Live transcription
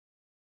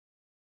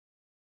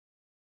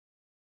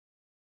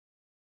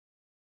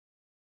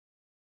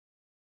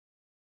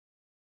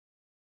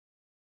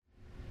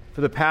For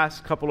the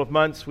past couple of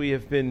months, we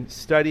have been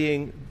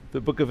studying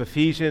the book of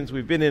Ephesians.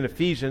 We've been in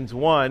Ephesians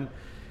 1,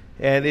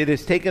 and it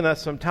has taken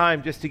us some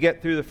time just to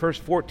get through the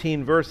first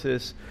 14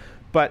 verses.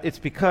 But it's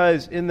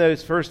because in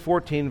those first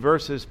 14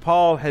 verses,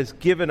 Paul has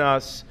given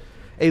us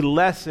a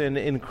lesson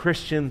in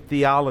Christian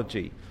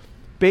theology.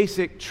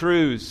 Basic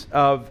truths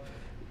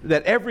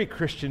that every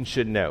Christian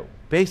should know.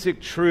 Basic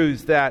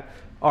truths that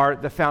are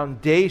the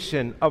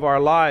foundation of our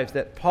lives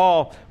that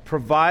Paul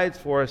provides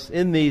for us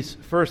in these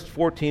first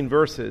 14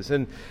 verses.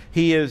 And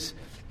he is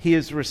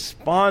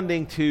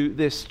responding to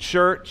this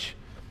church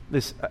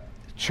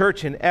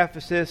in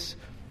Ephesus,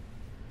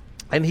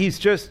 and he's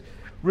just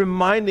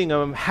reminding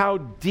them how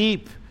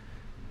deep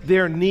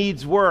their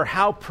needs were,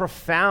 how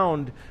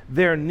profound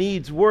their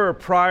needs were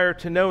prior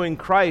to knowing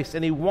Christ.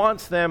 And he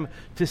wants them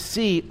to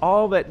see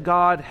all that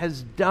God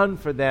has done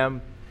for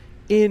them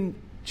in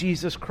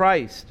Jesus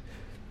Christ.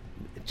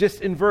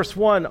 Just in verse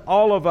 1,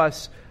 all of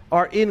us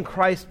are in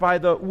Christ by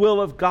the will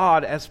of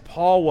God, as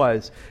Paul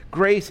was.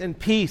 Grace and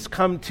peace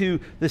come to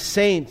the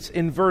saints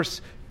in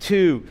verse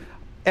 2.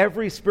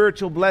 Every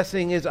spiritual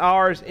blessing is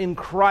ours in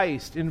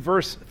Christ in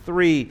verse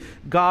 3.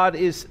 God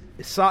is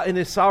in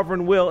His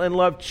sovereign will and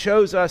love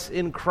chose us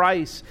in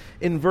Christ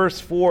in verse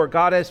 4.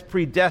 God has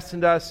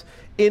predestined us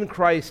in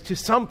Christ to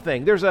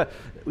something.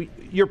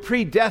 You're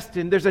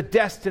predestined. There's a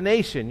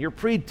destination. You're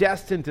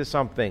predestined to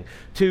something,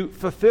 to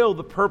fulfill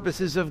the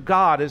purposes of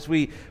God. As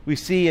we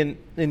see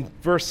in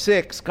verse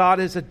 6, God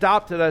has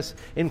adopted us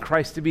in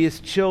Christ to be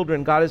His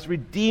children. God has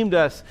redeemed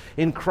us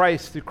in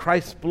Christ through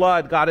Christ's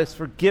blood. God has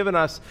forgiven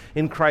us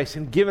in Christ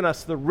and given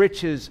us the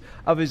riches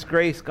of His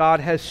grace.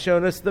 God has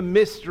shown us the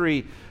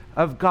mystery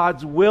of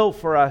God's will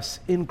for us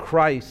in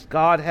Christ.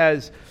 God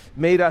has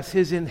made us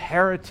His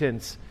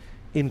inheritance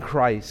in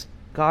Christ.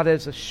 God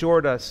has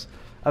assured us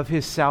of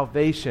His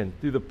salvation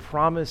through the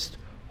promised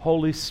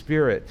Holy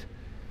Spirit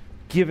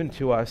given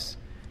to us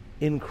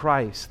in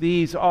Christ.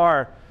 These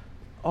are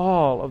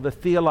all of the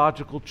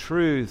theological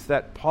truths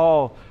that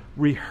Paul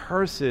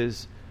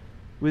rehearses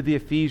with the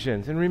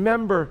Ephesians. And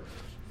remember,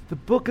 the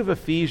book of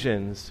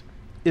Ephesians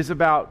is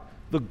about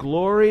the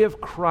glory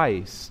of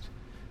Christ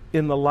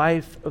in the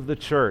life of the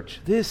church.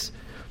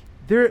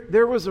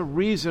 There was a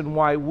reason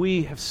why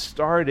we have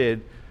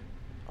started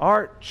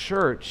our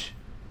church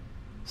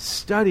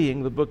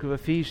studying the book of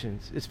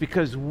Ephesians. It's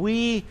because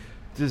we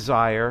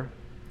desire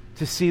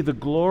to see the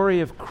glory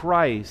of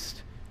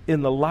Christ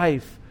in the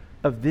life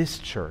of this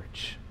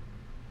church.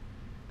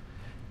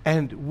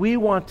 And we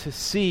want to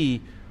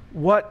see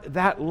what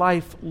that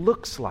life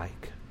looks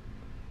like.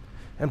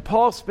 And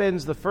Paul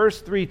spends the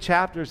first 3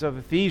 chapters of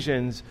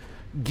Ephesians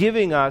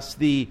giving us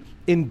the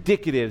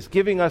indicatives,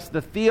 giving us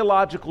the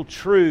theological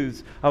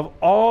truths of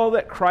all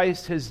that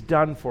Christ has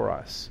done for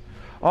us.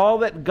 All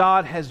that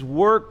God has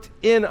worked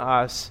in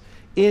us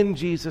in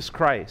Jesus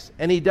Christ.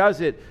 And He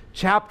does it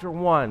chapter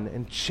 1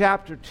 and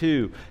chapter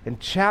 2 and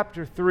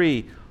chapter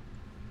 3.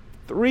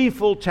 3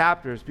 full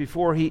chapters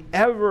before He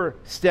ever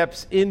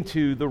steps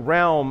into the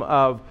realm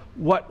of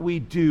what we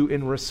do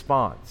in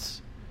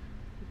response.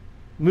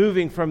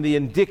 Moving from the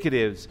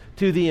indicatives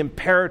to the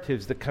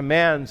imperatives, the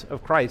commands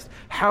of Christ,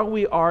 how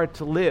we are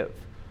to live.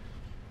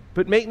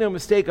 But make no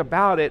mistake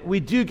about it,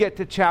 we do get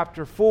to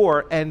chapter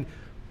 4, and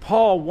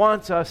Paul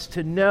wants us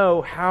to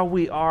know how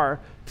we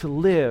are to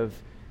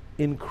live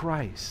in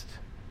Christ.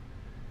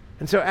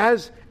 And so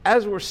as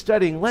we're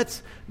studying,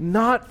 let's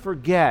not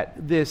forget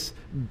this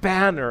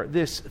banner,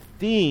 this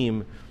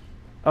theme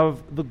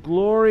of the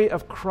glory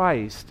of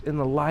Christ in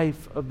the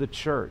life of the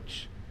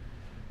church.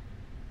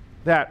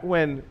 That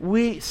when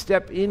we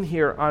step in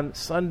here on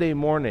Sunday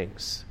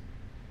mornings,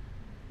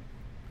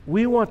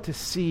 we want to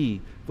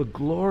see the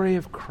glory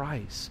of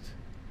Christ.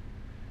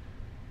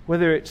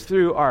 Whether it's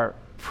through our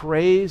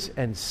praise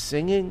and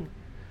singing,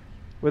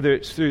 whether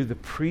it's through the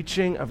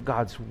preaching of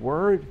God's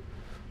Word,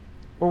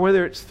 or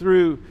whether it's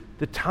through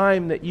the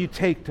time that you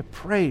take to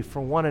pray for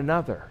one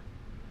another,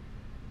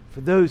 for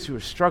those who are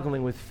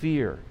struggling with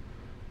fear,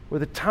 or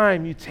the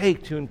time you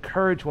take to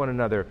encourage one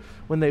another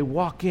when they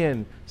walk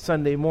in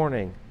Sunday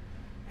morning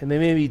and they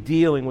may be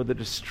dealing with a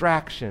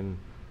distraction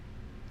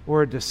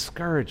or a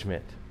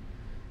discouragement.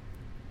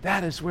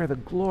 That is where the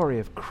glory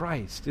of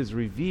Christ is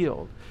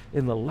revealed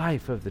in the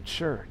life of the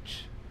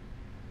church.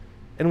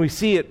 And we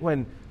see it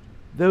when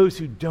those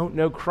who don't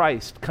know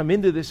Christ come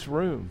into this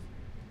room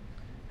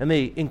and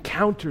they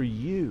encounter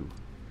you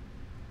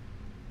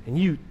and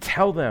you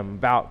tell them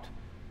about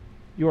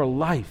your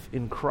life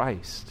in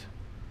Christ.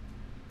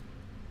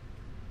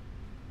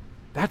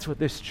 That's what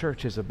this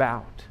church is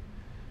about.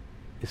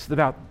 It's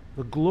about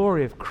the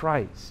glory of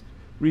Christ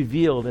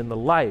revealed in the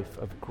life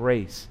of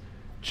Grace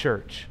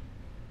Church.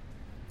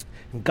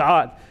 And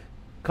God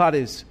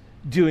is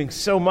doing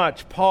so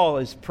much. Paul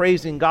is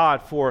praising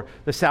God for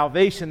the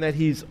salvation that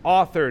He's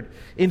authored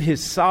in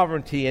His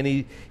sovereignty, and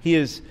he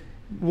is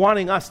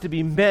wanting us to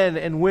be men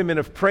and women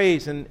of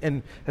praise.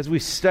 And as we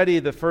study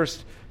the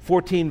first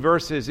 14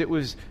 verses, it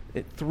was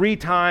three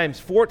times,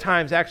 four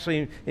times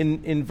actually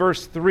in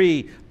verse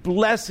 3,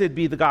 blessed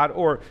be the God,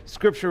 or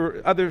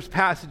Scripture, other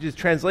passages,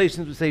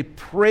 translations would say,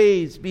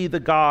 praise be the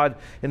God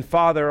and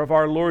Father of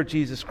our Lord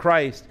Jesus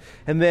Christ.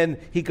 And then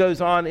he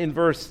goes on in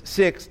verse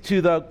 6,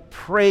 to the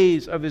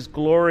praise of his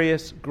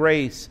glorious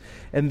grace.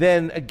 And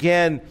then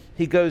again,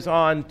 he goes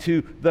on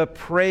to the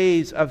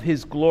praise of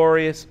his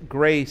glorious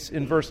grace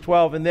in verse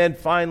 12. And then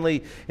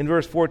finally in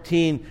verse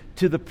 14,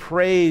 to the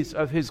praise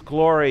of his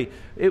glory.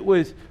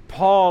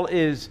 Paul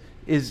is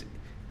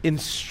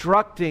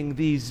instructing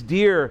these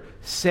dear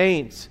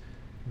saints.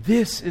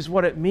 This is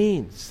what it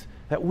means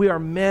that we are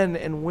men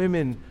and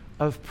women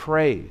of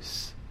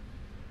praise.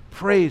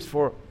 Praise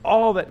for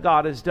all that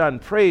God has done.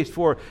 Praise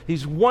for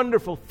these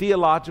wonderful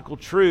theological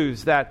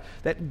truths that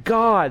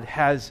God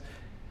has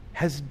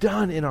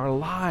done in our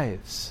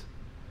lives.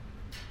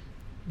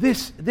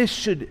 This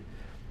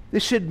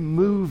should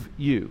move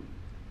you.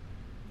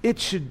 It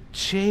should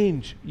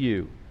change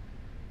you.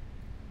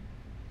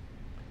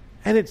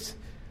 And it's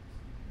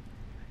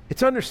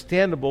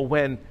understandable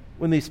when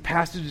these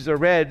passages are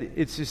read,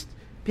 it's just,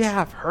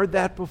 yeah, I've heard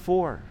that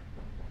before.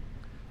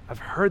 I've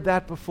heard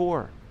that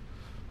before.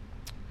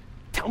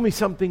 Tell me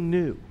something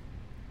new.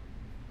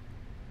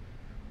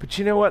 But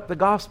you know what? The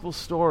gospel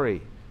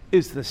story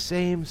is the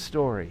same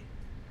story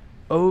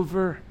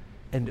over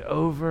and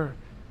over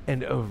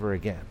and over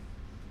again.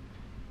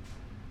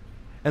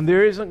 And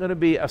there isn't going to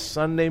be a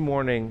Sunday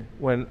morning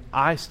when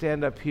I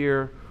stand up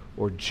here,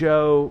 or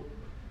Joe,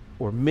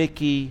 or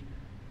Mickey,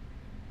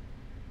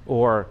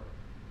 or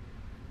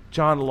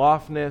John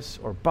Lofness,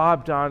 or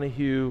Bob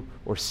Donahue,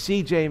 or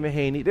C.J.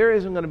 Mahaney. There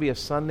isn't going to be a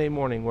Sunday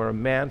morning where a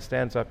man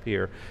stands up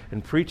here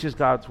and preaches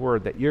God's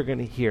word that you're going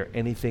to hear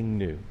anything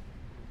new.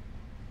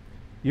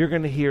 You're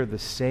going to hear the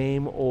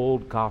same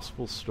old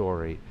gospel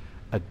story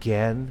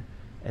again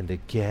and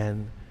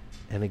again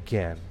and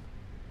again.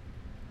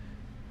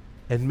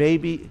 And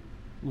maybe,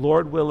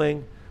 Lord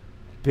willing,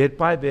 bit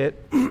by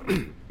bit,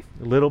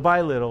 little by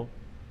little,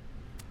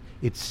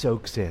 it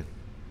soaks in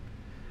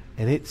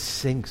and it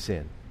sinks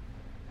in.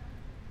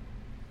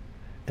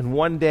 And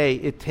one day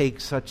it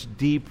takes such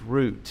deep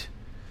root,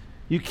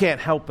 you can't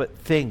help but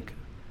think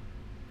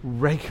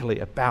regularly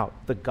about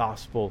the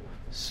gospel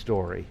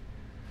story.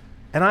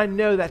 And I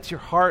know that's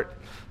your heart.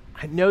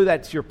 I know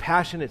that's your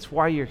passion. It's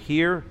why you're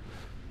here.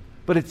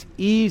 But it's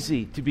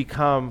easy to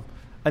become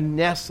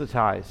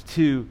anesthetized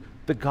to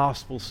the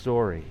gospel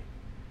story,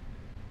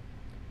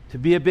 to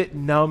be a bit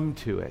numb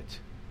to it.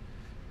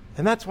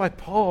 And that's why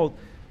Paul,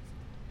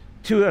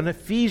 to an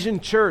Ephesian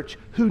church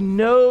who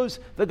knows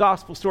the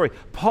gospel story,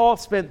 Paul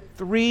spent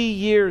 3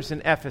 years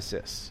in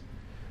Ephesus.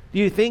 Do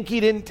you think he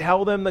didn't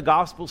tell them the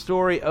gospel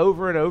story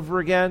over and over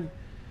again?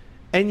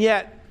 And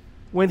yet,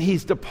 when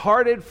he's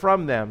departed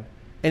from them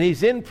and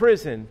he's in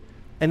prison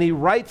and he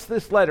writes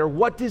this letter,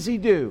 what does he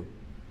do?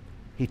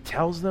 He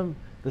tells them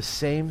the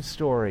same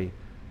story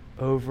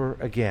over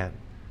again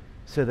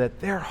so that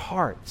their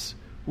hearts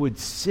would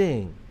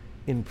sing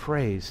in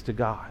praise to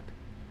God.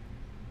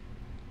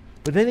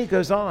 But then he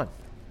goes on.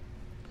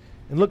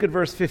 And look at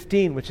verse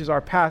 15, which is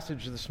our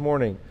passage this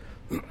morning.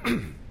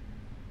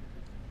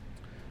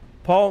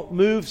 Paul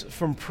moves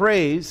from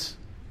praise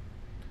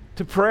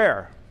to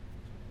prayer.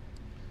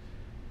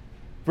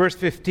 Verse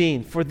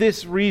 15, for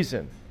this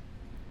reason,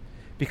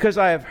 because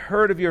I have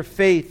heard of your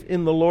faith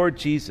in the Lord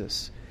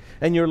Jesus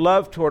and your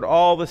love toward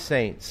all the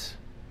saints,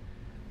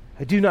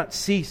 I do not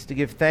cease to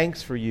give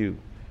thanks for you,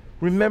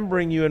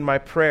 remembering you in my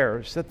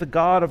prayers, that the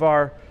God of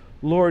our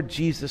Lord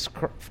Jesus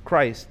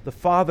Christ, the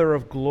Father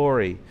of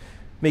glory,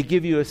 may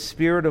give you a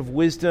spirit of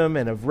wisdom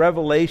and of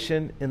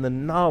revelation in the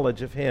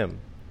knowledge of him,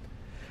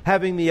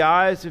 having the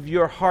eyes of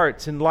your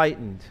hearts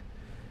enlightened,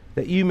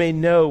 that you may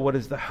know what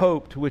is the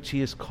hope to which he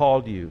has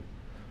called you,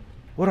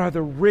 what are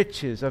the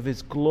riches of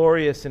his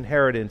glorious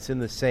inheritance in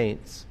the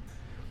saints,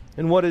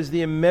 and what is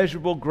the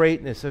immeasurable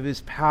greatness of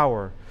his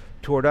power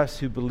toward us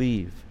who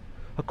believe,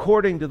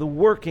 according to the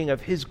working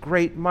of his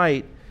great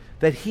might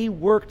that he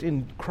worked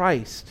in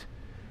Christ,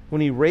 when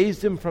he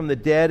raised him from the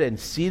dead and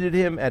seated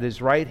him at his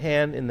right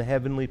hand in the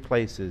heavenly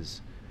places,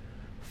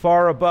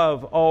 far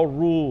above all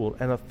rule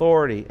and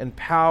authority and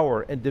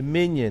power and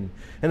dominion,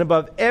 and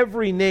above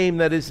every name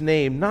that is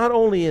named, not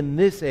only in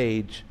this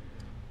age,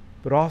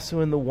 but also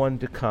in the one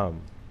to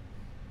come.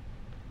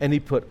 And he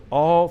put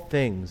all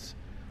things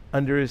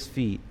under his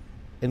feet,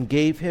 and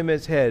gave him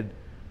as head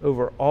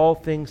over all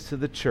things to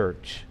the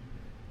church,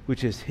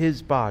 which is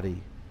his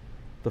body,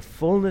 the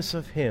fullness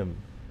of him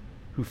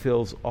who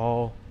fills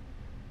all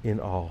in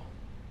all.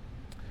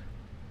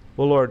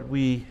 Well, Lord,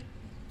 we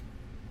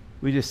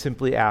just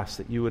simply ask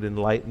that you would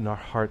enlighten our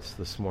hearts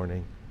this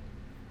morning.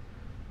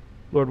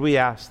 Lord, we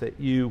ask that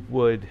you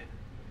would,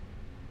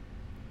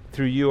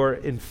 through your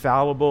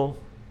infallible,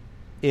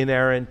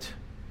 inerrant,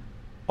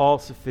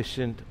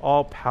 all-sufficient,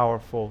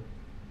 all-powerful,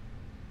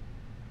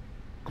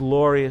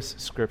 glorious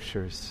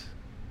scriptures,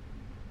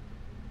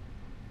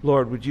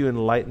 Lord, would you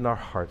enlighten our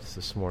hearts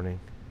this morning?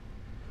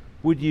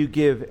 Would you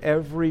give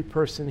every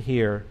person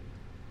here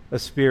a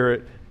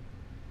spirit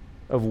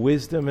of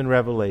wisdom and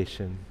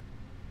revelation,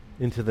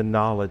 into the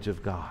knowledge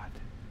of God.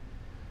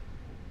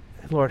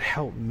 And Lord,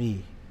 help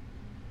me.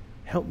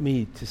 Help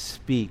me to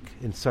speak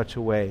in such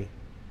a way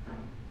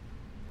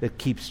that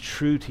keeps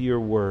true to your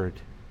word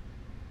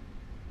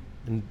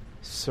and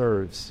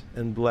serves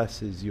and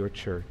blesses your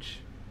church.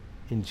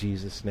 In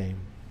Jesus' name,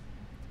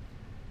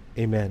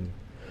 amen.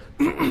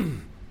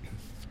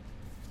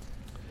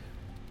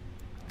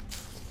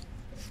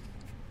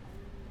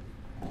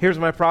 Here's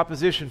my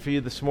proposition for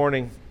you this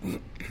morning.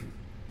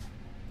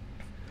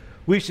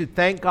 We should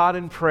thank God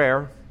in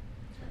prayer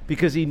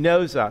because He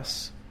knows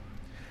us.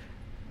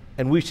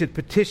 And we should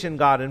petition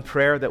God in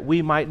prayer that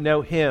we might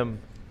know Him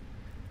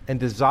and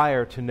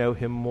desire to know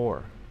Him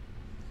more.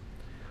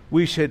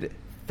 We should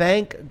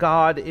thank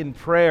God in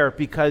prayer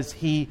because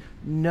He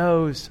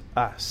knows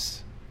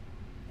us.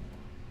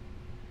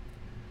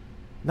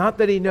 Not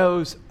that He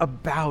knows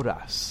about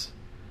us,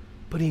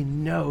 but He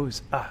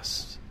knows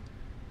us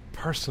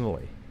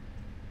personally.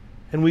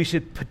 And we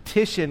should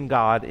petition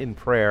God in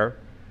prayer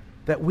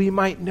that we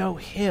might know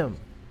Him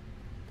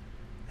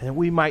and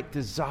we might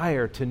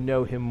desire to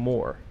know Him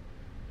more.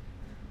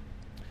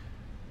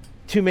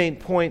 Two main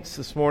points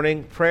this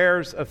morning: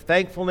 prayers of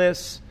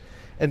thankfulness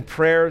and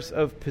prayers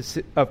of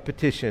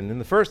petition.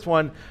 And the first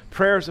one,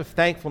 prayers of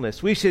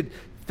thankfulness. We should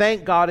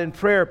thank God in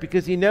prayer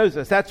because He knows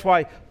us. That's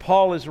why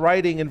Paul is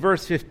writing in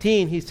verse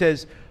 15. He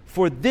says,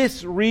 "For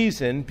this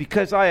reason,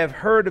 because I have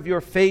heard of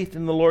your faith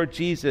in the Lord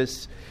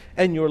Jesus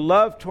and your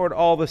love toward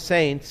all the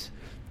saints,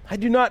 I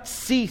do not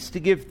cease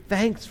to give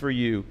thanks for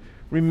you,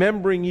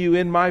 remembering you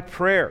in my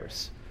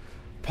prayers."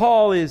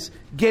 Paul is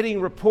getting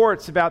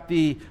reports about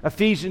the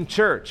Ephesian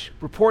church,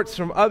 reports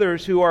from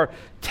others who are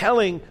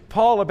telling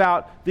Paul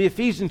about the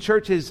Ephesian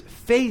church's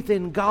faith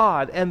in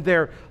God and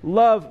their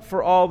love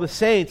for all the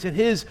saints. And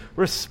his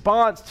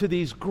response to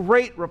these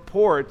great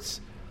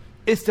reports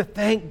is to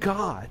thank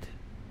God.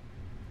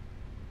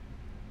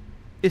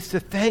 It's to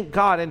thank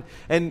God.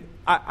 And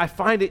I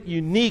find it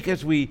unique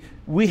as we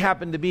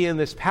happen to be in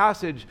this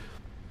passage.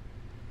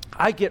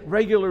 I get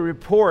regular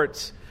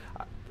reports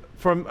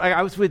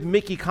I was with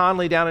Mickey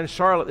Conley down in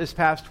Charlotte this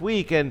past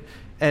week, and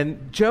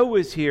Joe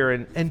was here,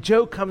 and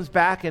Joe comes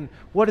back, and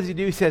what does he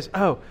do? He says,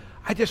 "Oh,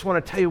 I just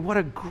want to tell you what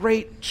a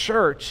great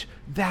church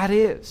that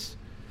is."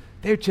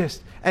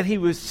 And he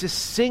was just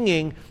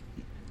singing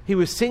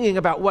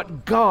about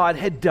what God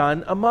had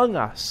done among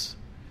us.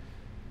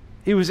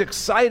 He was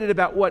excited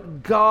about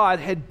what God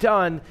had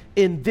done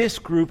in this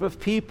group of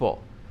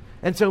people.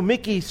 And so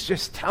Mickey's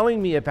just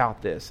telling me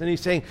about this. And he's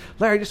saying,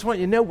 "Larry, I just want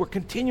you to know we're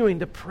continuing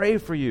to pray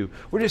for you.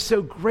 We're just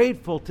so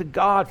grateful to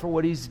God for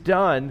what He's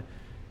done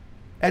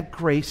at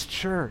Grace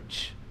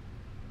Church."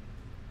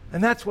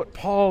 And that's what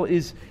Paul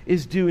is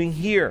doing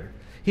here.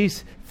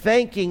 He's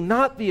thanking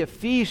not the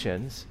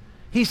Ephesians,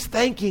 he's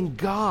thanking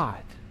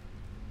God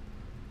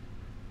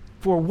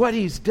for what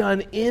He's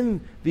done in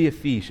the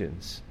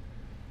Ephesians.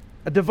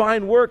 A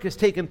divine work has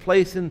taken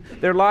place in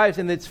their lives,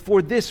 and it's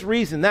for this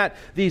reason. That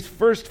these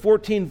first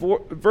 14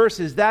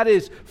 verses, that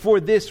is for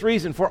this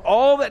reason. For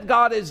all that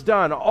God has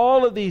done,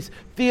 all of these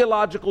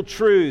theological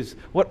truths,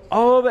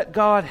 all that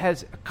God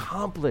has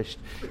accomplished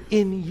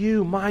in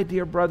you, my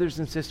dear brothers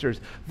and sisters,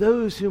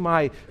 those whom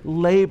I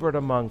labored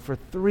among for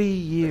 3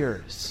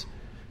 years.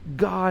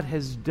 God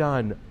has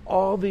done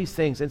all these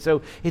things. And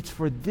so it's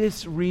for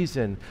this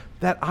reason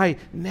that I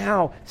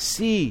now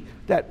see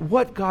that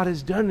what God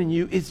has done in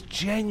you is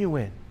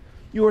genuine.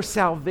 Your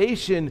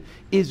salvation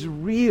is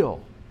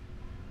real.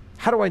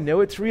 How do I know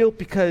it's real?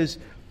 Because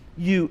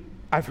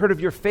I've heard of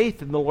your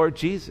faith in the Lord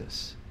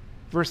Jesus.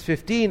 Verse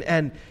 15,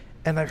 and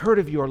I've heard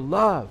of your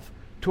love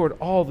toward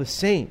all the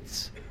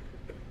saints.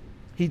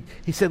 He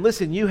said,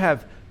 listen,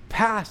 you've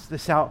passed the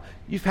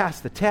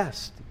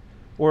test,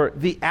 or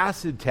the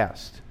acid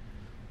test.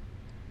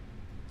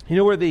 You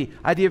know where the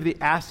idea of the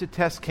acid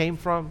test came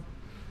from?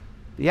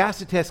 The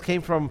acid test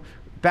came from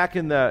back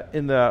in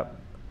the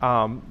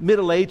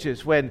Middle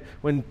Ages when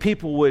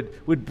people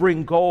would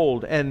bring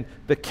gold, and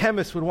the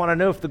chemists would want to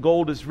know if the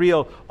gold is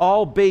real.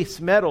 All base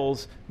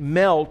metals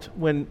melt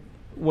when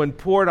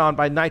poured on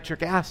by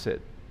nitric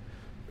acid,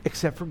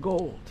 except for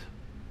gold.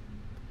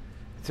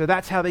 So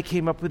that's how they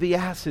came up with the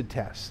acid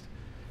test.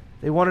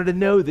 They wanted to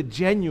know the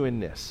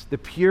genuineness, the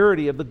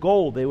purity of the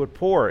gold. They would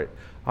pour it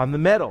on the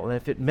metal, and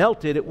if it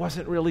melted, it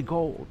wasn't really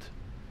gold.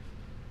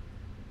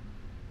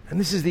 And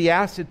this is the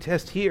acid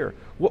test here.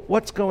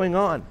 What's going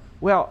on?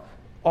 Well,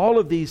 all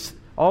of these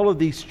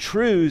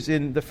truths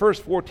in the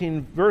first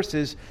 14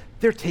 verses,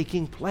 they're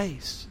taking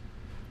place.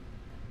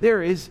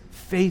 There is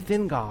faith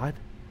in God,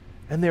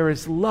 and there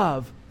is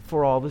love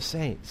for all the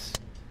saints.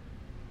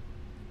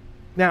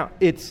 Now,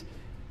 it's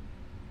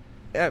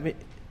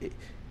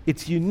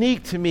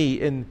unique to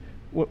me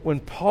when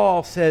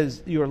Paul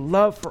says your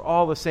love for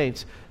all the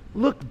saints.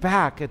 Look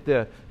back at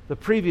the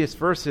previous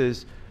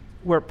verses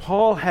where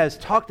Paul has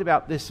talked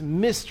about this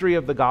mystery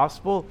of the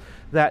gospel,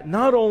 that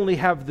not only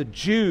have the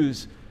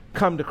Jews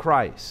come to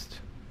Christ,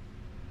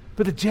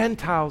 but the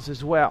Gentiles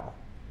as well.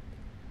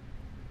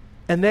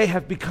 And they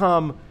have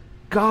become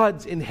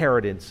God's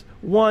inheritance,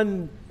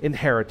 one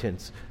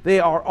inheritance. They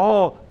are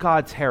all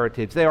God's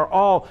heritage. They are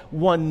all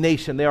one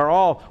nation. They are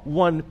all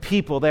one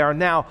people. They are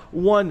now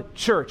one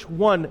church,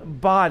 one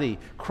body.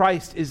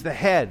 Christ is the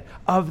head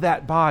of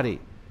that body.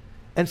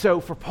 And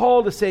so for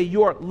Paul to say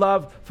your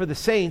love for the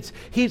saints,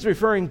 he's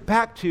referring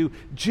back to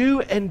Jew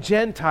and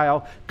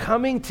Gentile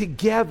coming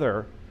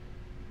together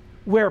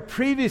where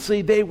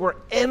previously they were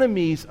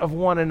enemies of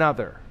one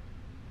another,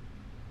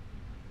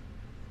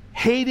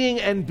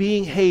 hating and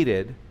being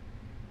hated.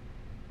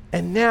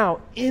 And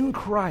now in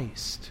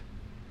Christ,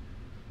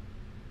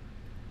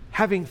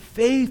 having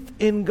faith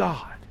in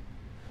God,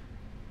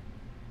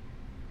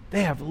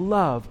 they have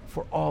love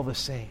for all the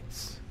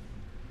saints.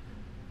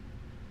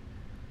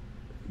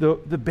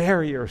 The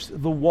barriers,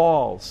 the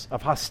walls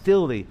of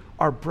hostility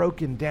are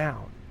broken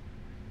down.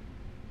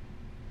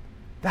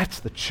 That's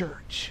the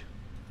church.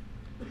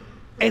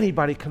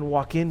 Anybody can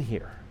walk in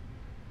here.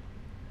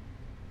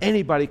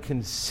 Anybody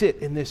can sit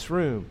in this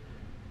room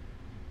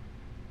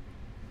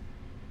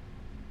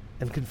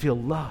and can feel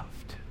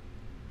loved,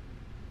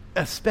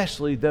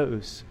 especially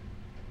those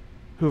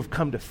who have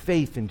come to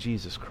faith in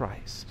Jesus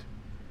Christ.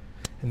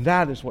 And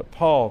that is what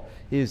Paul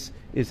is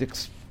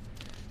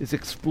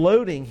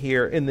exploding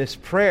here in this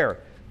prayer.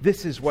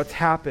 This is what's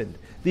happened.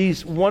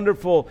 These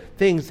wonderful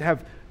things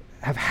have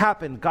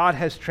happened. God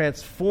has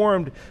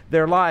transformed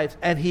their lives,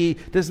 and he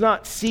does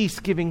not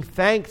cease giving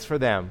thanks for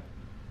them.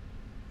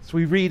 So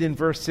we read in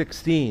verse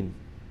 16.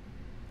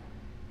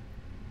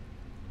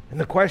 And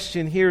the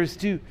question here is,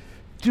 do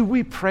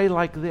we pray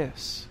like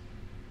this?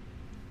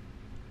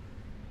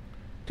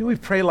 Do we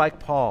pray like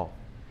Paul?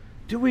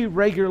 Do we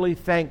regularly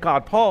thank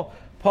God? Paul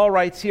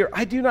writes here,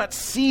 I do not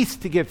cease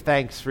to give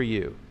thanks for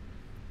you.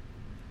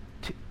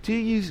 Do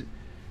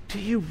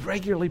you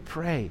regularly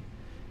pray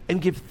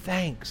and give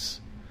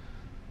thanks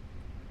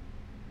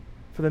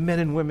for the men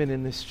and women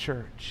in this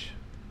church?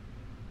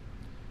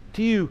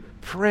 Do you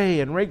pray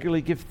and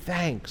regularly give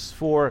thanks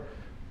for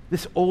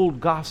this old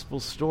gospel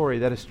story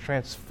that has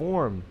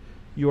transformed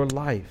your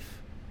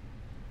life?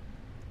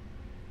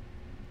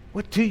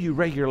 What do you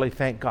regularly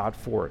thank God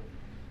for?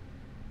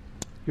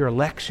 Your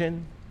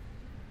election,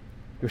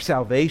 your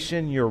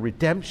salvation, your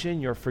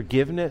redemption, your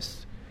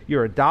forgiveness,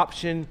 your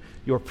adoption,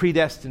 your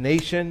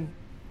predestination,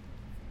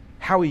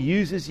 how he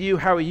uses you,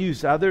 how he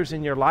used others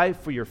in your life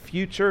for your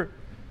future.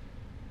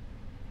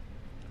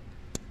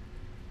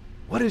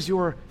 What does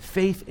your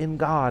faith in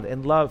God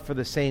and love for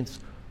the saints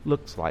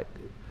looks like?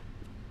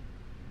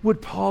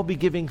 Would Paul be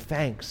giving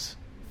thanks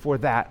for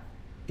that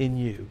in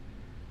you?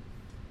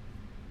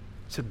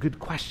 It's a good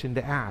question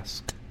to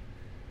ask.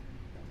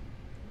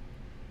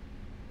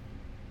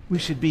 We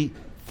should be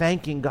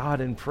thanking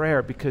God in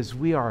prayer because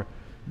we are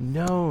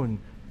known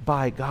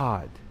by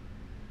God.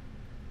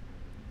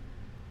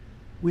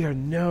 We are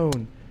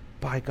known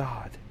by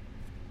God.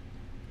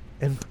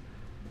 And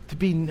to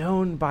be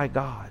known by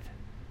God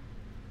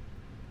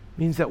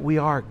means that we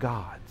are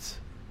God's.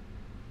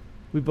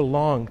 We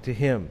belong to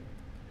him.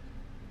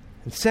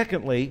 And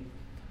secondly,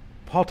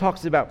 Paul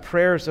talks about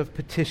prayers of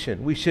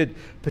petition. We should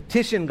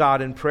petition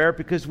God in prayer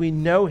because we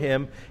know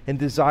him and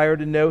desire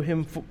to know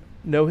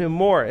him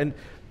more. And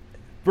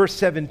verse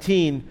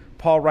 17,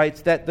 Paul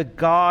writes that the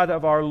God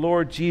of our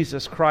Lord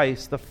Jesus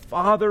Christ, the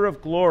Father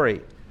of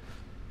glory,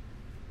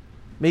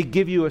 may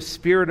give you a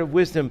spirit of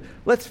wisdom.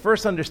 Let's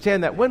first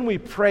understand that when we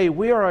pray,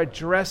 we are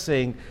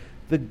addressing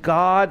the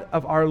God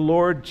of our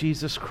Lord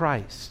Jesus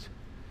Christ,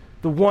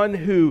 the one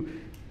who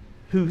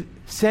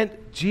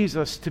sent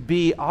Jesus to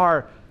be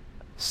our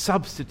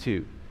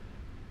substitute.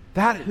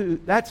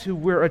 That's who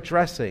we're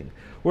addressing.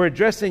 We're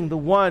addressing the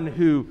one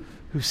who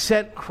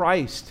sent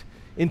Christ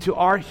into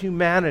our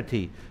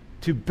humanity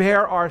to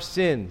bear our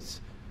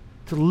sins,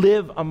 to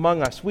live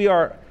among us. We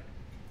are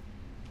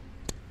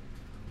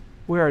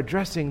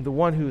addressing the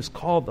one who is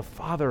called the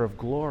Father of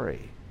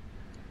glory.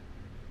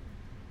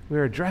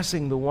 We're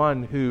addressing the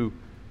one who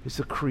is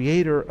the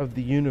creator of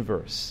the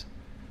universe.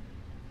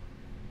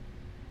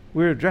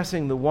 We're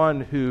addressing the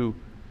one who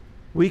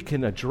we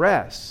can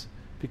address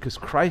because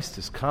Christ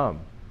has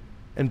come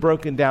and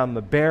broken down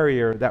the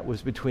barrier that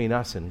was between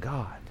us and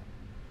God.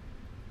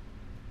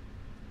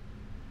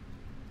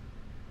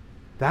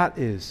 That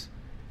is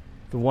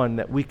the one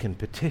that we can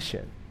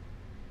petition.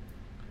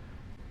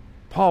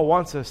 Paul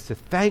wants us to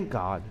thank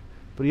God,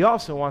 but he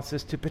also wants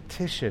us to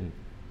petition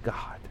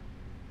God.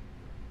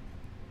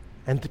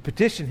 And to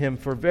petition him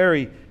for a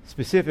very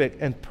specific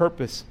and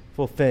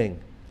purposeful thing.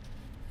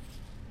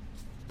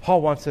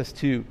 Paul wants us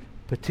to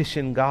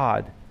petition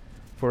God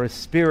for a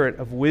spirit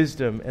of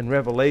wisdom and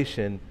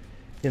revelation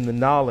in the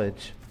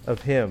knowledge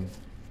of him.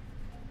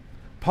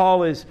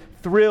 Paul is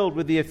thrilled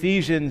with the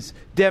Ephesians'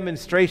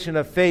 demonstration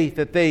of faith,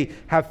 that they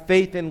have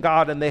faith in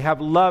God and they have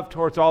love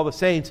towards all the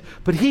saints,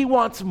 but he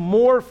wants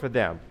more for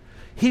them.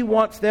 He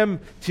wants them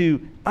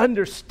to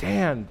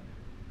understand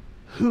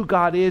who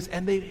God is,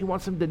 and he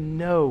wants them to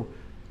know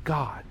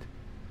God.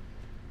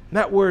 And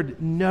that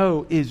word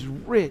know is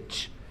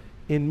rich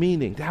in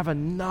meaning, to have a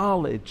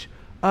knowledge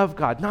of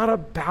God, not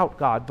about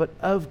God, but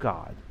of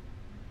God.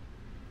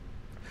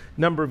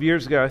 number of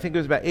years ago. I think it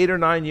was about 8 or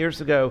 9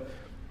 years ago.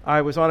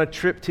 I was on a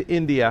trip to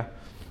India.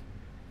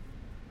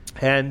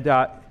 And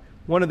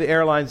one of the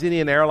airlines,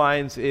 Indian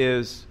Airlines,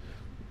 is,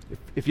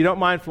 if you don't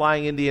mind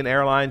flying Indian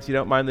Airlines, you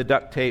don't mind the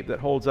duct tape that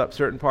holds up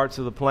certain parts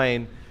of the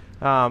plane.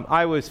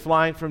 I was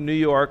flying from New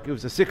York. It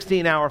was a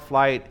 16-hour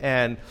flight,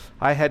 and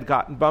I had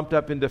gotten bumped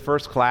up into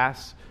first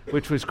class,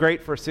 which was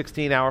great for a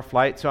 16-hour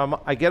flight.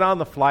 So I get on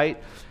the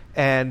flight,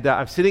 and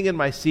I'm sitting in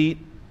my seat,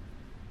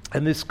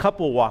 and this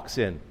couple walks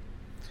in,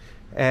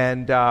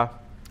 and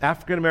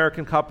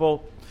African-American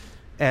couple,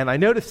 and I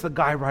noticed the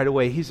guy right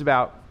away. He's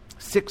about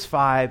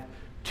 6'5",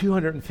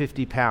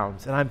 250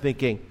 pounds, and I'm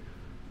thinking,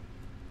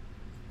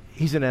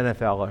 he's an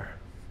NFLer.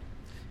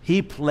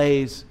 He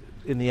plays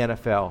in the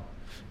NFL.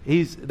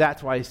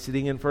 That's why he's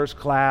sitting in first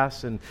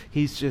class, and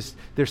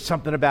there's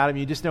something about him.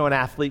 You just know an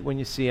athlete when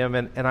you see him,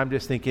 and I'm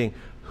just thinking,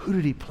 who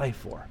did he play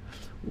for?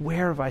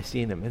 Where have I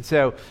seen him? And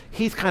so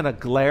he's kind of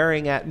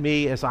glaring at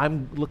me as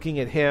I'm looking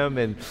at him,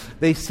 and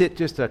they sit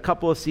just a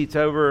couple of seats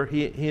over,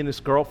 he and his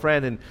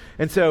girlfriend,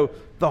 and so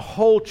the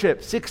whole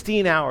trip,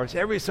 16 hours,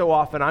 every so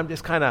often, I'm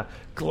just kind of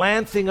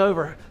glancing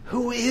over,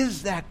 who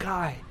is that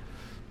guy?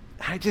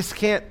 I just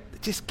can't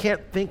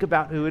think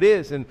about who it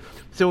is. And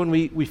so when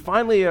we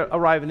finally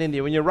arrive in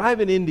India, when you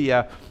arrive in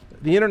India,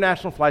 the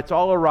international flights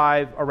all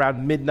arrive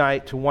around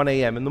midnight to 1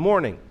 a.m. in the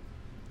morning.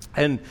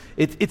 And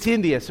it's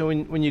India, so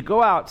when you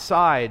go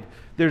outside,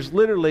 there's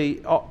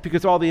literally,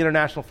 because all the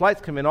international flights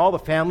come in, all the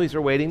families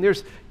are waiting.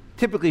 There's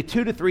typically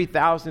 2,000 to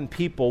 3,000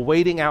 people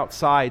waiting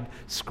outside,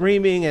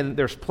 screaming, and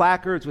there's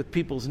placards with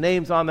people's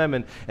names on them,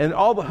 and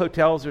all the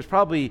hotels, there's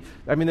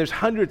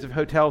hundreds of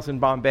hotels in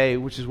Bombay,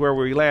 which is where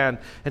we land,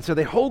 and so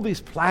they hold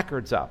these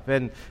placards up,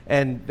 and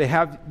they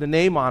have the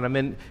name on them,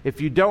 and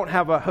if you don't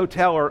have a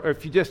hotel, or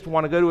if you just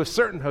want to go to a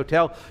certain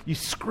hotel, you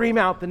scream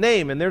out the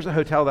name, and there's a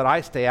hotel that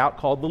I stay out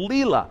called the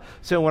Leela.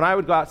 So when I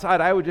would go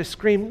outside, I would just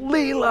scream,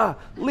 Leela,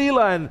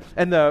 Leela,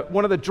 and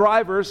one of the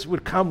drivers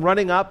would come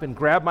running up and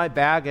grab my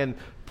bag and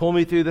pull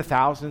me through the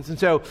thousands. And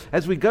so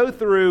as we go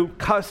through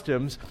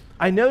customs,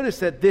 I notice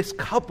that this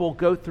couple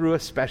go through a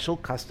special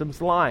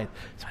customs line.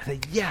 So I say,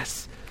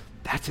 yes,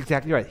 that's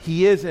exactly right.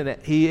 He is in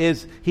it. He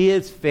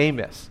is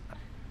famous.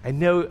 I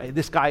know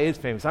this guy is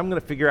famous. I'm going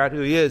to figure out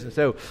who he is. And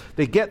so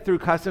they get through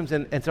customs,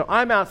 and so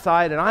I'm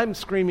outside, and I'm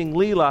screaming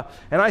Leela,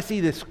 and I see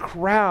this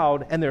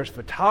crowd, and there's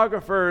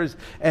photographers,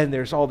 and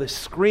there's all this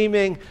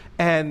screaming,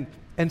 and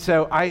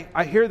so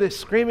I hear this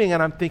screaming,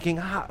 and I'm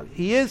thinking,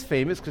 he is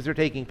famous because they're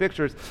taking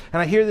pictures.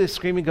 And I hear this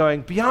screaming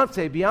going,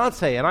 Beyonce,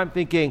 Beyonce. And I'm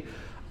thinking,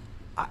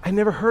 I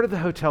never heard of the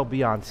Hotel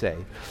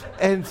Beyonce.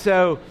 And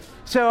so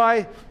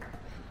I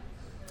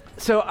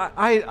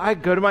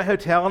go to my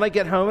hotel, and I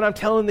get home, and I'm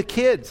telling the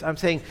kids. I'm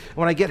saying,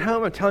 when I get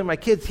home, I'm telling my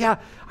kids,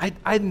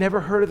 I'd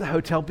never heard of the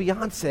Hotel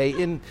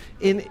Beyonce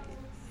in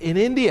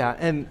India.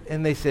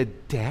 And they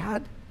said,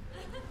 Dad,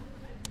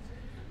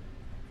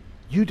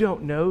 you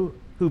don't know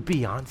who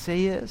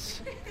Beyonce is?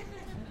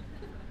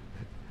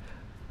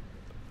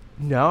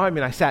 No,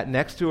 I sat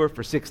next to her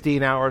for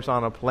 16 hours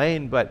on a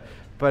plane, but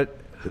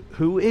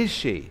who is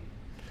she?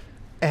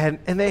 And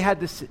they had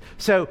to.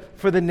 So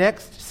for the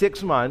next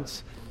 6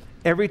 months,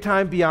 every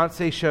time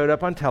Beyonce showed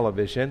up on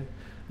television,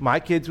 my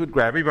kids would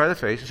grab me by the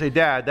face and say,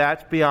 Dad,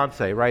 that's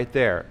Beyonce right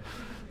there.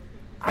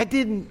 I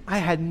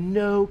had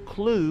no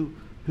clue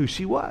who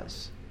she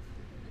was.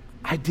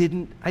 I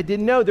didn't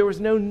know. There was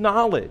no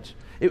knowledge.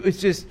 It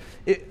was just,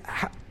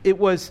 it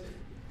was,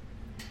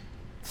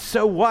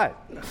 so what?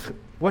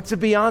 What's a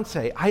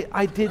Beyonce?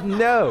 I didn't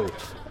know.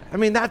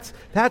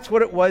 That's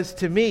what it was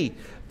to me.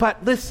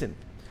 But listen,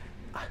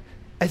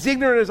 as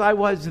ignorant as I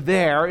was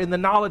there in the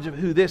knowledge of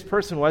who this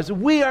person was,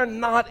 we are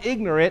not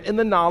ignorant in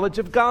the knowledge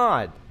of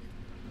God.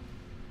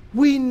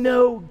 We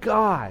know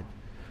God.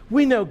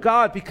 We know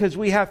God because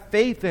we have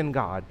faith in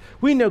God.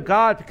 We know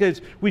God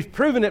because we've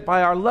proven it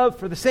by our love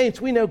for the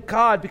saints. We know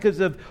God because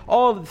of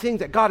all the things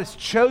that God has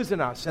chosen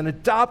us and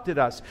adopted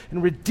us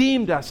and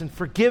redeemed us and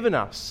forgiven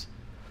us.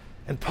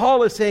 And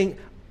Paul is saying,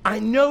 I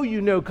know you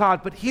know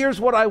God, but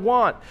here's what I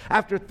want.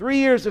 After 3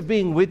 years of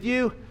being with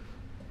you,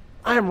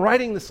 I am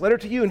writing this letter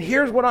to you, and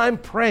here's what I'm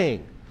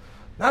praying.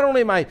 Not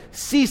only am I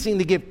ceasing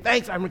to give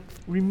thanks, I'm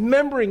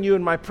remembering you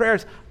in my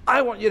prayers.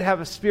 I want you to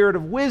have a spirit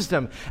of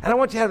wisdom, and I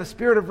want you to have a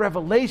spirit of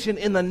revelation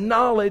in the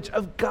knowledge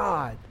of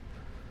God.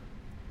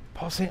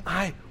 Paul's saying,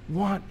 I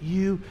want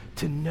you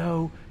to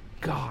know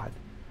God.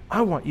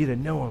 I want you to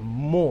know him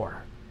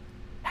more.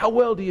 How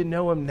well do you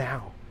know him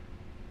now?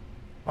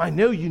 I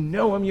know you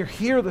know him. You're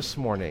here this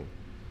morning.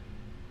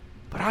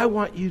 But I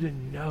want you to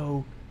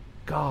know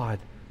God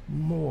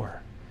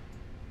more,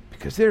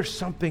 because there's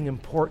something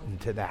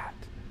important to that.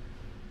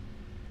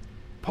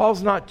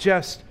 Paul's not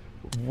just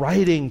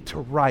writing to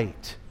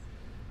write.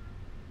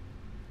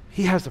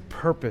 He has a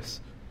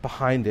purpose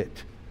behind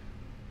it.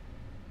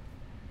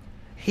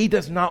 He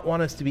does not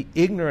want us to be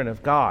ignorant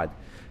of God.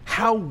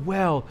 How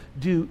well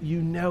do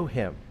you know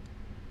him?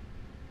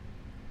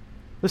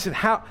 Listen,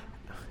 how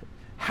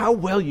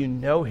well you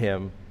know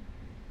him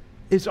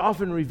is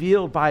often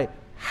revealed by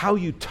how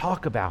you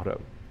talk about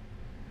him.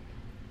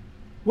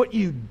 what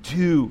you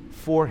do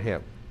for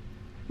him.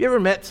 You ever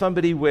met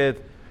somebody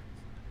with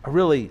a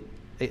really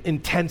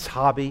intense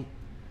hobby?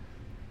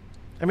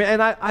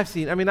 I've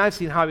seen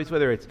hobbies,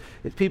 whether it's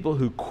people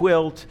who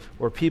quilt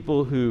or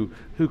people who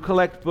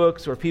collect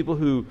books or people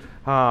who,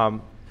 I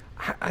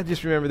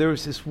just remember there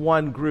was this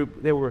one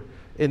group,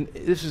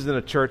 this was in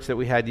a church that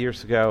we had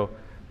years ago,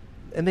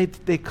 and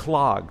they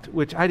clogged,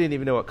 which I didn't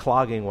even know what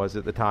clogging was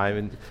at the time,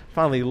 and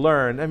finally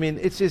learned.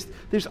 It's just,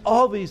 there's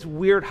all these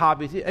weird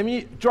hobbies.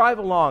 You drive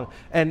along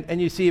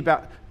and you see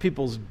about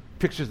people's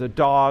pictures of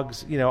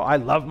dogs. I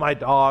love my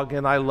dog,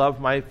 and I love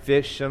my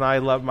fish, and I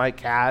love my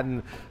cat,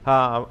 and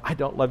I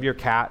don't love your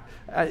cat.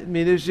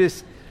 There's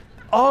just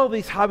all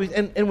these hobbies,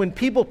 and when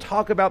people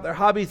talk about their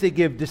hobbies, they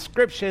give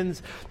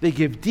descriptions, they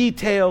give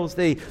details,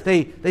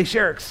 they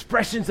share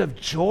expressions of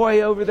joy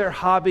over their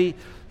hobby.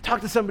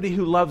 Talk to somebody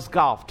who loves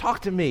golf.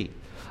 Talk to me.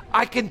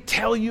 I can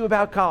tell you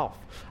about golf.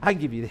 I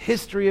can give you the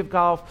history of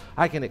golf.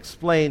 I can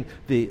explain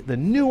the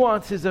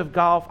nuances of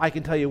golf. I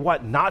can tell you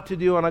what not to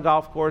do on a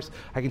golf course.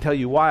 I can tell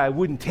you why I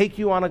wouldn't take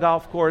you on a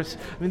golf course.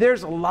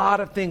 There's a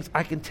lot of things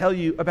I can tell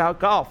you about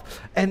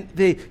golf. And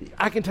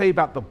I can tell you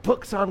about the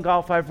books on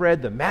golf I've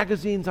read, the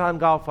magazines on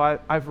golf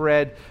I've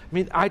read.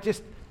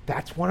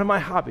 That's one of my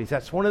hobbies.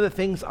 That's one of the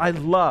things I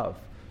love.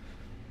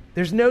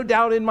 There's no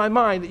doubt in my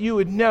mind that you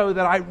would know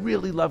that I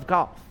really love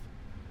golf.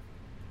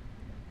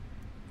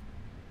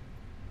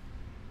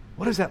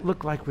 What does that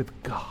look like with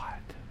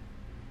God?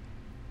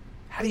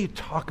 How do you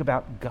talk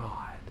about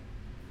God?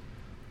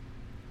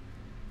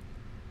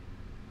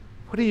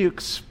 What do you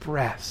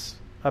express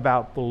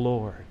about the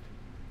Lord?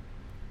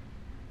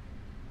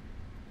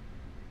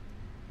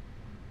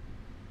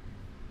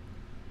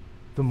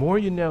 The more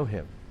you know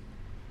him,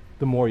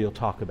 the more you'll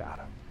talk about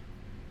him.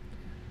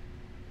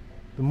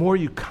 The more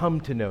you come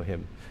to know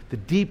him, the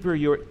deeper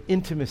your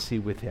intimacy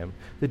with him,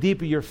 the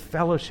deeper your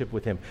fellowship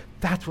with him.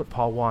 That's what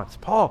Paul wants.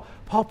 Paul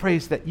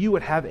prays that you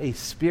would have a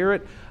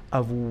spirit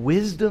of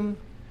wisdom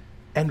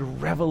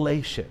and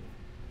revelation,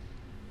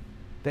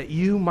 that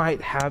you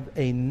might have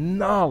a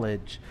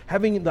knowledge,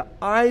 having the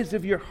eyes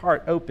of your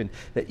heart open,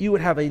 that you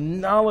would have a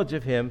knowledge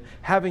of him,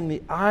 having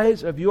the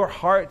eyes of your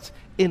hearts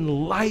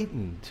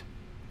enlightened.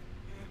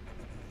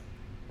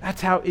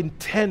 That's how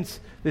intense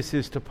this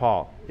is to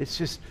Paul. It's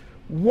just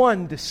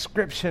one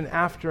description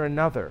after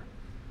another.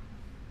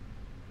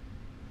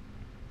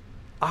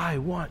 I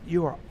want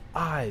your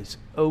eyes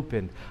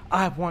open.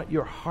 I want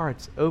your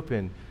hearts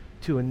open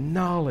to a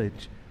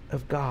knowledge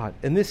of God.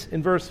 And this,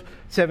 in verse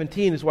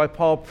 17, is why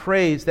Paul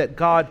prays that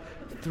God,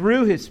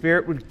 through his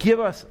Spirit, would give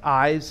us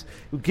eyes,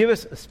 would give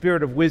us a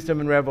spirit of wisdom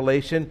and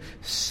revelation,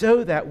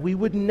 so that we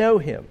would know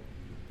him.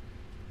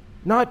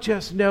 Not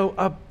just know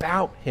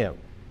about him.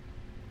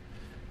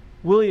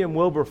 William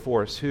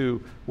Wilberforce,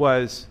 who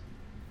was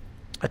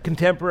a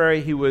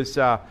contemporary, he was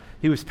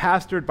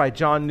pastored by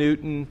John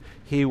Newton.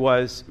 He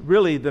was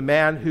really the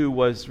man who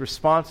was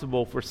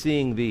responsible for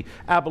seeing the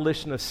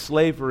abolition of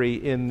slavery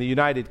in the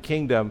United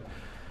Kingdom.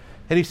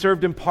 And he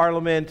served in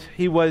Parliament.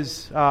 He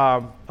was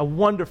a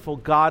wonderful,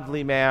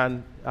 godly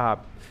man.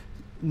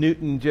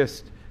 Newton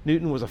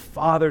was a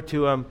father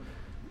to him.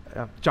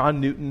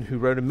 John Newton, who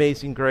wrote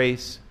Amazing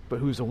Grace, but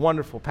who's a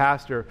wonderful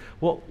pastor.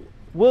 Well,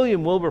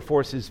 William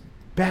Wilberforce's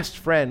best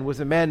friend was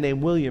a man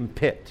named William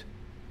Pitt,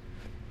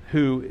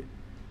 who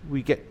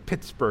we get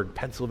Pittsburgh,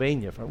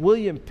 Pennsylvania from.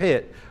 William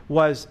Pitt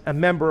was a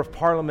member of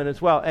Parliament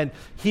as well, and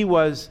he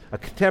was a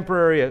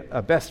contemporary,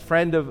 a best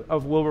friend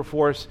of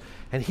Wilberforce,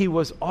 and he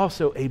was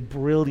also a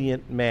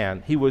brilliant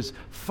man. He was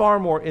far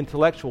more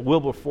intellectual,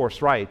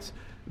 Wilberforce writes,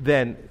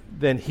 than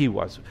he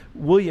was.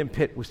 William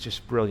Pitt was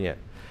just brilliant.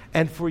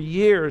 And for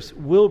years,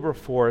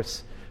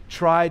 Wilberforce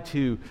tried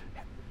to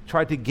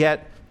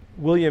get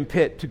William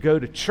Pitt to go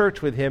to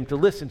church with him to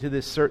listen to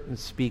this certain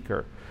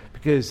speaker,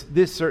 because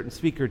this certain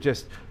speaker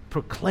just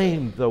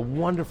proclaimed the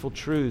wonderful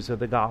truths of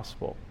the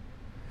gospel.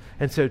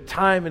 And so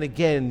time and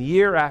again,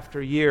 year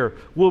after year,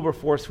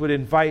 Wilberforce would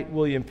invite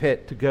William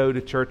Pitt to go to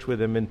church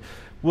with him. And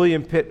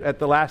William Pitt, at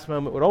the last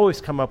moment, would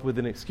always come up with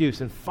an excuse.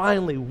 And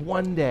finally,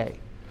 one day,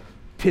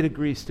 Pitt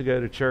agrees to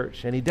go to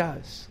church, and he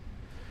does.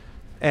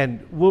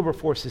 And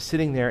Wilberforce is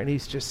sitting there, and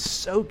he's just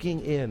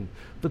soaking in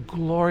the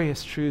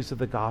glorious truths of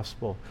the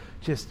gospel,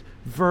 just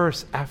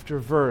verse after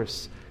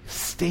verse,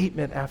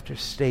 statement after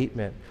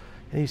statement.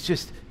 And he's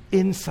just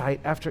insight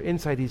after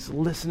insight. He's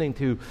listening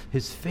to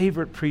his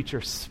favorite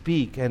preacher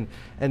speak, and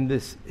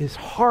his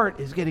heart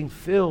is getting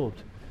filled.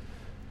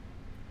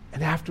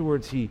 And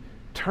afterwards he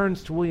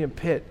turns to William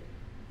Pitt,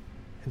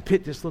 and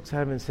Pitt just looks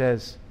at him and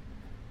says,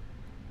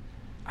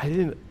 I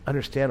didn't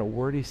understand a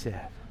word he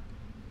said.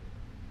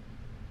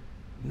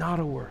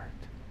 Not a word.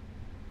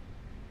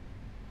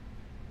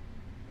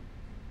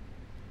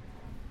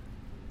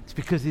 It's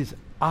because his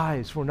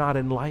eyes were not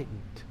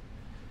enlightened.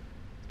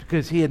 It's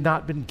because he had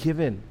not been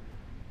given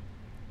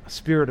a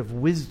spirit of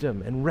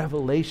wisdom and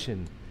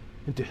revelation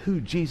into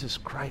who Jesus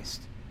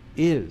Christ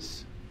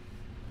is.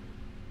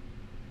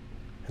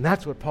 And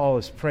that's what Paul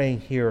is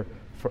praying here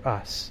for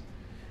us.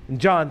 In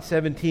John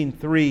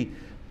 17:3,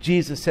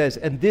 Jesus says,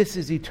 and this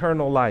is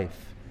eternal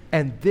life,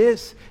 And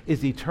this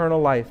is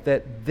eternal life,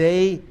 that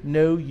they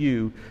know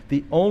you,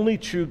 the only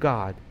true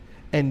God,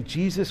 and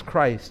Jesus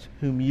Christ,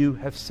 whom you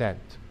have sent.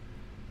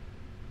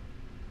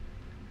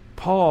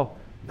 Paul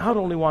not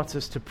only wants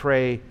us to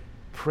pray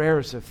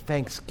prayers of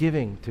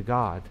thanksgiving to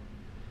God,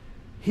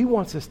 he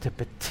wants us to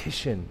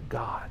petition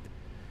God.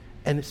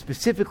 And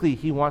specifically,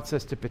 he wants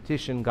us to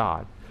petition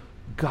God.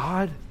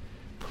 God,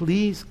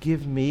 please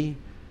give me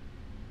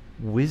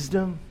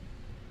wisdom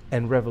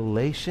and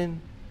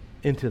revelation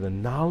into the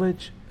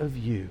knowledge of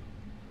you.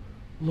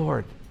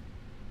 Lord,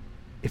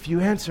 if you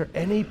answer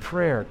any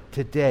prayer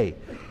today,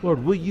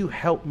 Lord, will you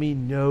help me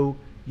know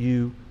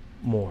you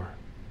more?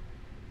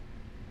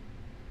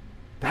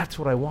 That's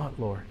what I want,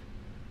 Lord.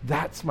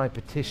 That's my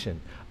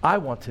petition. I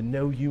want to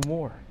know you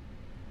more.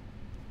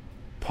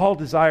 Paul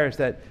desires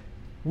that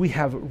we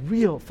have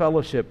real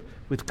fellowship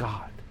with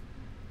God.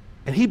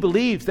 And he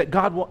believes that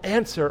God will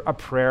answer a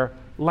prayer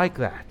like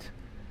that.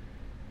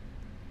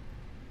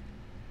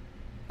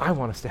 I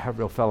want us to have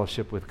real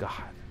fellowship with God.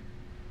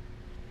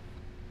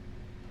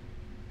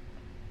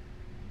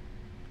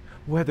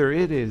 Whether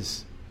it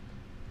is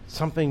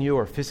something you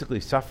are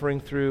physically suffering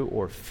through,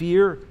 or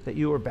fear that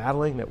you are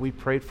battling that we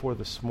prayed for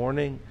this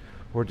morning,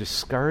 or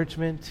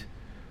discouragement,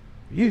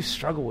 you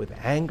struggle with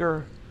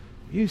anger,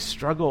 you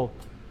struggle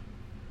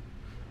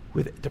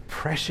with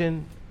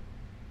depression,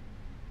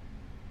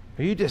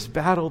 or you just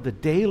battle the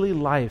daily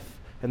life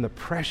and the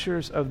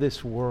pressures of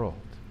this world,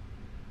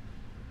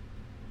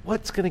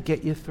 what's going to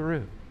get you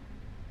through?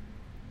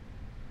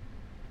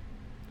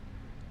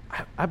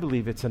 I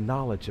believe it's a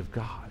knowledge of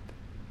God.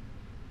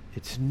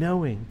 It's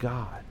knowing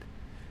God.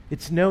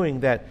 It's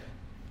knowing that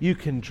you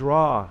can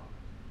draw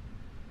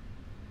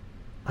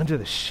under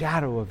the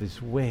shadow of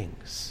his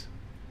wings.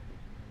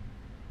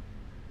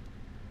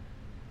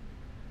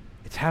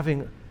 It's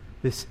having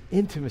this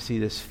intimacy,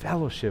 this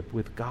fellowship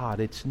with God.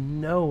 It's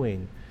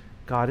knowing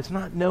God. It's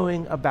not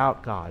knowing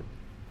about God.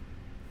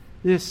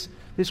 This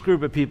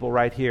group of people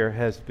right here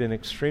has been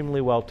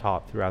extremely well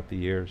taught throughout the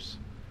years.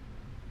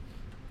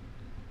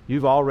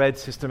 You've all read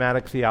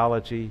systematic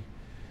theology.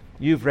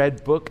 You've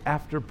read book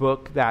after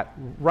book that,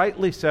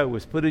 rightly so,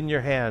 was put in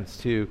your hands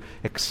to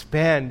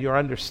expand your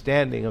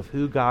understanding of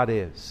who God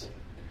is.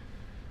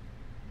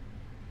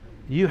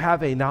 You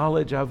have a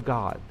knowledge of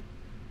God,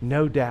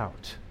 no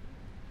doubt.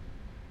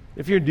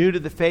 If you're new to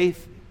the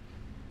faith,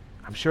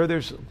 I'm sure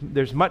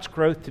there's much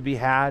growth to be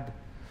had.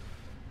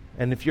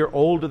 And if you're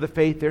old to the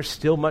faith, there's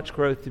still much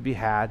growth to be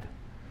had.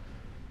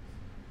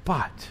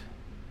 But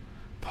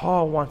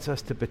Paul wants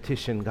us to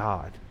petition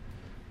God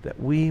that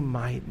we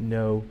might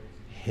know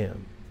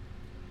him.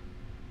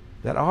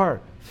 That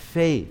our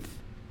faith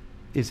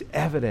is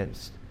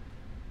evidenced.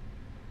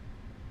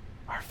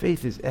 Our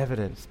faith is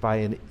evidenced by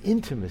an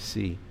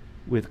intimacy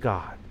with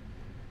God.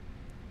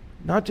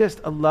 Not just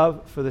a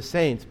love for the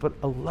saints, but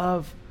a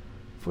love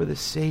for the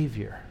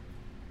Savior.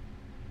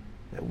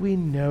 That we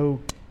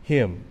know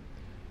him.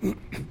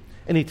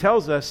 And he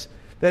tells us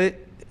that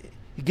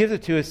he gives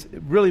it to us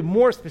really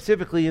more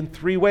specifically in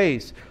three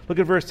ways. Look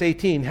at verse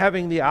 18.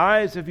 Having the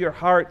eyes of your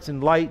hearts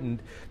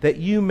enlightened, that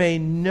you may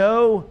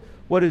know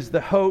what is the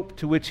hope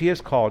to which he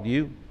has called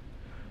you,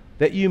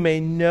 that you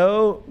may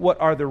know what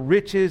are the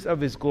riches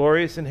of his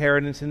glorious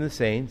inheritance in the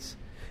saints,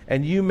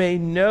 and you may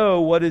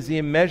know what is the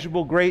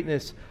immeasurable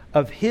greatness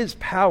of his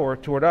power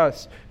toward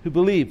us who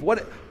believe.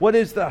 What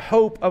is the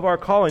hope of our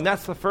calling?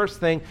 That's the first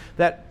thing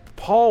that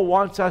Paul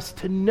wants us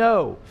to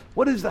know.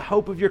 What is the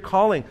hope of your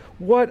calling?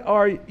 What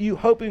are you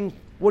hoping?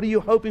 What are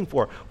you hoping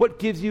for? What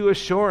gives you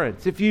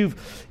assurance? If you've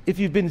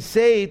been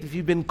saved, if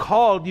you've been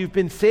called, you've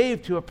been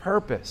saved to a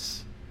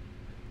purpose.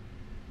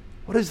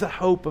 What is the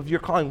hope of your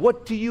calling?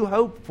 What do you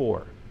hope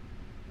for?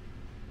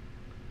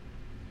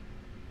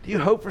 Do you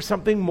hope for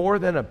something more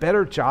than a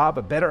better job,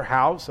 a better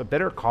house, a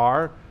better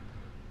car,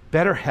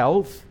 better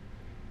health,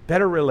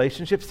 better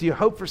relationships? Do you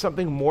hope for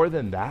something more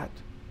than that?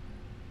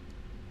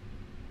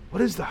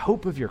 What is the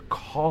hope of your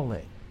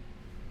calling?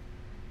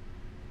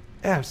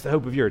 Yeah, it's the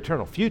hope of your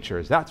eternal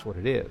future, that's what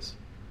it is.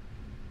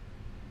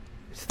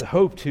 It's the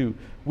hope to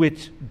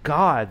which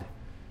God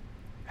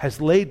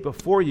has laid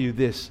before you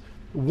this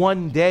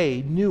one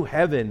day new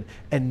heaven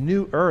and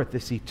new earth,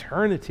 this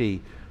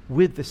eternity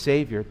with the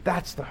Savior.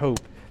 That's the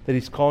hope that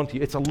he's calling to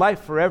you. It's a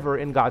life forever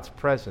in God's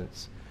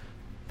presence.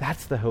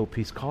 That's the hope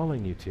he's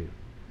calling you to. He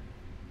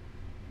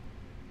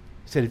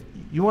said, if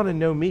you want to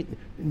know me,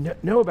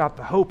 know about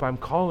the hope I'm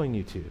calling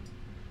you to.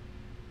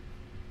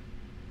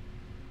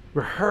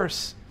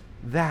 Rehearse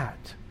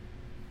that.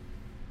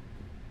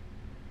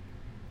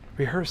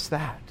 Rehearse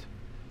that.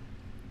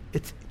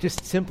 It's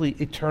just simply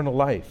eternal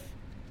life.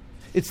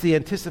 It's the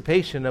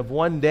anticipation of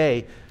one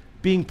day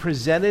being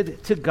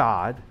presented to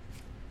God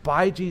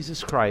by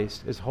Jesus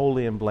Christ as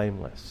holy and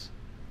blameless.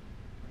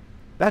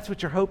 That's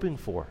what you're hoping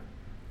for.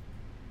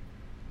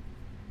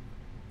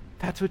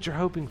 That's what you're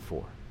hoping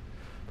for.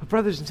 But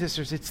brothers and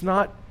sisters, it's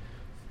not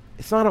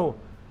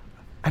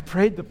I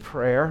prayed the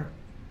prayer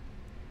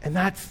and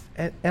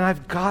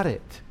I've got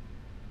it.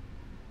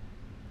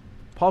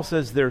 Paul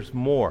says there's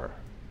more.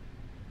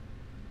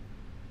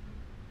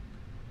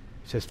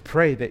 says,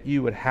 pray that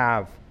you would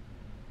have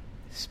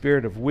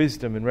spirit of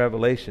wisdom and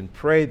revelation.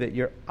 Pray that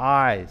your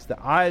eyes, the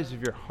eyes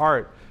of your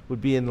heart, would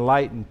be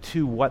enlightened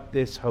to what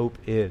this hope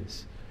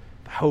is.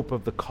 The hope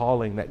of the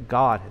calling that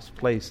God has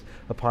placed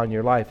upon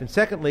your life. And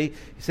secondly,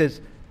 he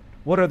says,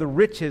 what are the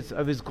riches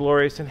of his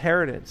glorious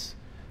inheritance?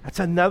 That's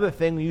another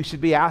thing you should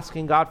be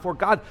asking God for.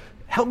 God,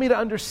 help me to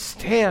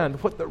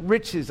understand what the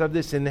riches of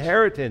this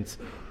inheritance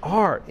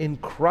are in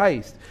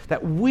Christ,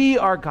 that we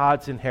are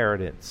God's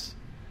inheritance.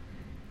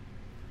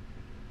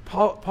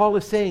 Paul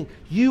is saying,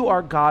 you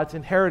are God's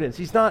inheritance.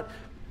 He's not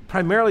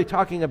primarily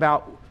talking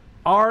about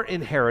our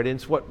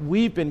inheritance, what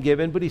we've been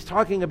given, but he's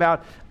talking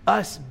about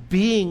us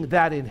being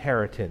that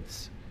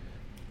inheritance.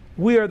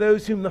 We are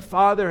those whom the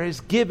Father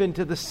has given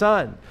to the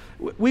Son.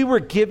 We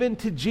were given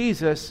to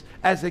Jesus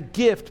as a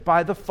gift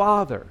by the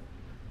Father.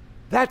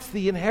 That's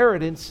the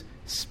inheritance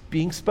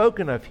being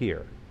spoken of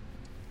here.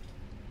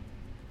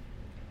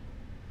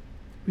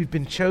 We've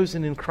been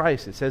chosen in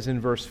Christ, it says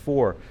in verse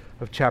 4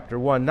 of chapter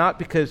 1, not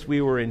because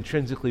we were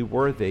intrinsically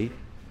worthy,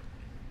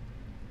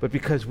 but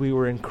because we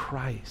were in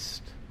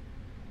Christ.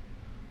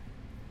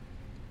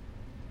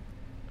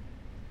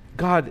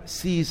 God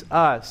sees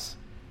us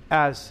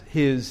as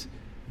his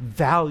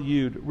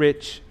valued,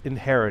 rich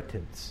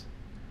inheritance.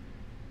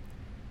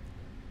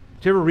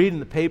 Did you ever read in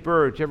the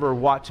paper or did you ever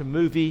watch a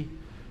movie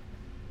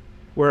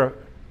where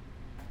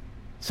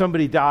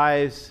somebody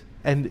dies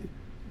and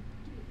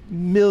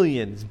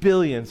millions,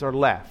 billions are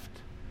left,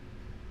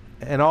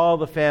 and all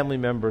the family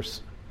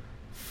members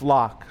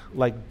flock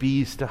like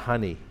bees to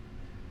honey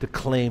to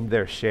claim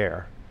their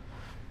share?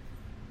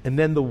 And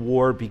then the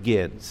war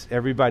begins.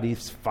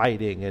 Everybody's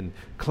fighting and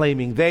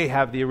claiming they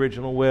have the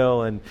original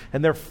will, and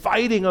they're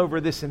fighting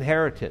over this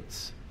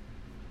inheritance.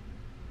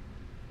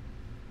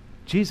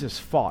 Jesus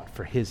fought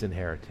for his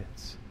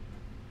inheritance,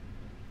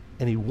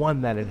 and he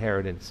won that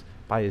inheritance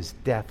by his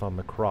death on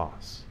the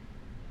cross.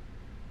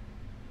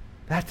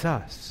 That's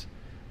us.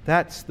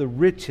 That's the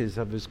riches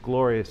of his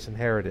glorious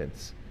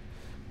inheritance.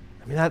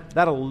 I mean,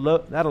 that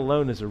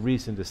alone is a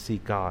reason to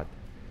seek God.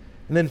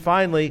 And then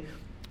finally,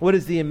 what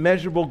is the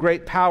immeasurable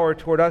great power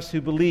toward us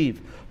who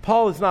believe?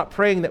 Paul is not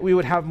praying that we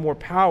would have more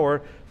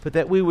power, but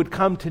that we would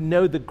come to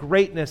know the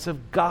greatness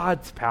of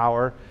God's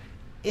power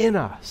in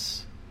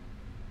us.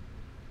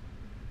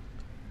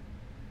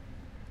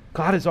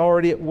 God is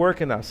already at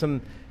work in us.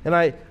 And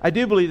I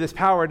do believe this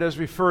power does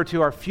refer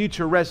to our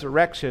future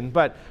resurrection,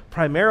 but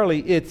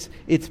primarily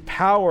it's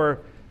power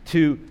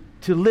to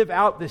live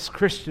out this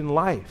Christian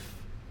life.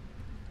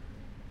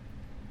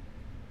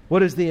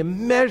 What is the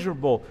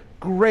immeasurable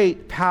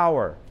great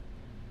power?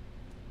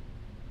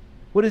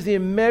 What is the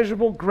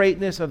immeasurable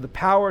greatness of the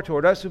power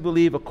toward us who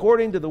believe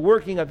according to the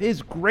working of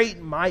his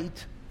great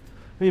might?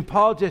 I mean,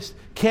 Paul just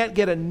can't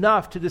get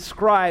enough to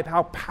describe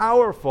how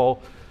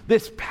powerful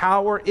this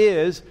power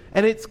is,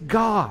 and it's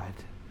God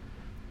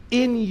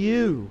in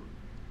you,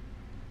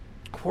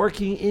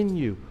 working in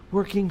you,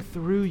 working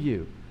through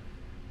you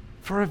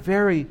for a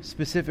very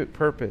specific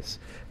purpose.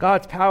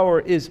 God's power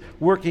is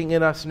working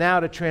in us now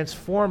to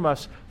transform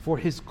us for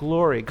his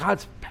glory.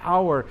 God's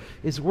power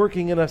is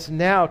working in us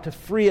now to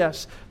free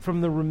us from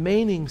the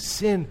remaining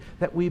sin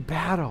that we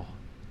battle.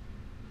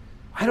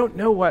 I don't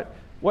know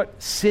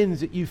what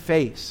sins that you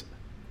face.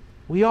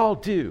 We all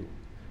do.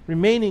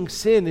 Remaining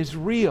sin is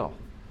real.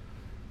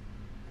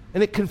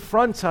 And it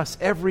confronts us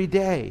every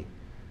day.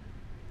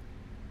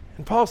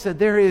 And Paul said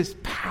there is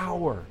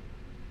power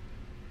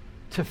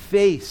to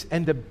face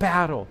and to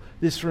battle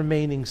this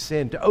remaining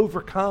sin, to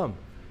overcome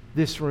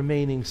this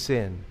remaining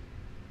sin.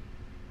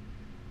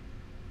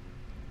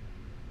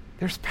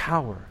 There's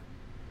power.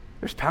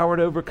 There's power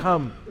to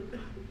overcome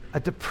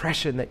a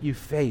depression that you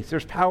face.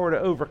 There's power to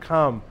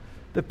overcome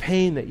the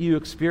pain that you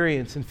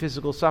experience in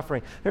physical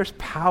suffering. There's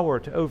power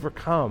to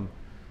overcome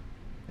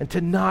and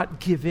to not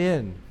give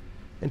in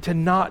and to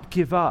not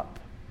give up.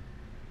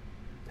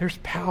 There's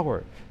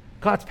power.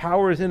 God's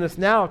power is in us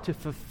now to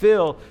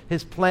fulfill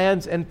his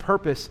plans and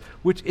purpose,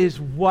 which is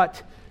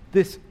what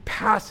this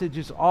passage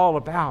is all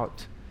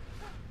about.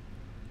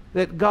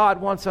 That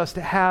God wants us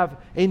to have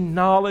a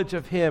knowledge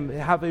of him,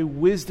 to have a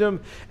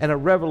wisdom and a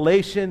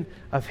revelation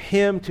of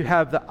him, to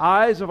have the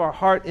eyes of our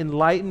heart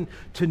enlightened,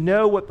 to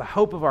know what the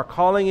hope of our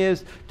calling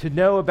is, to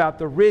know about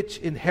the rich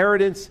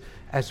inheritance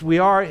as we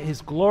are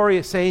his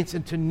glorious saints,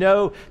 and to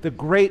know the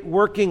great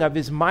working of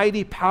his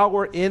mighty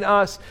power in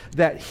us,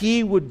 that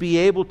he would be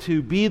able to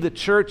be the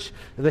church,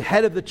 the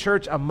head of the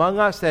church among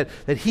us, that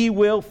he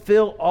will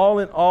fill all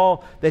in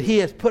all, that he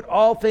has put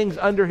all things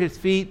under his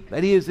feet,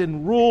 that he is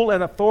in rule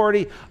and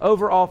authority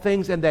over all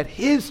things, and that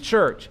his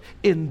church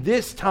in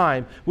this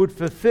time would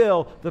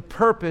fulfill the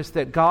purpose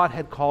that God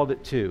had called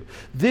it to.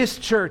 This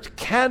church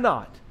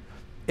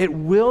it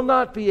will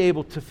not be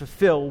able to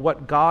fulfill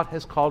what God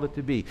has called it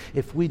to be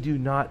if we do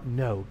not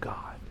know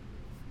God.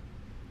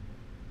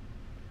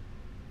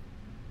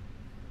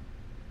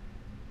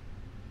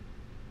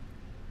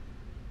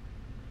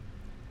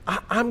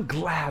 I'm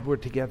glad we're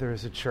together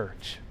as a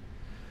church.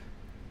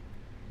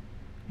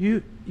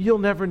 You'll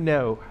never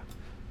know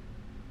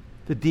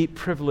the deep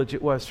privilege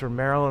it was for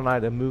Marilyn and I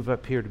to move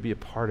up here to be a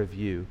part of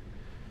you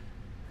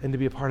and to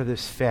be a part of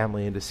this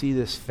family and to see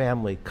this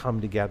family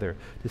come together,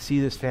 to see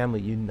this family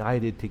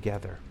united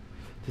together,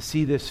 to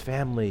see this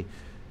family,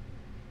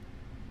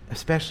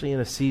 especially in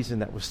a season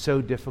that was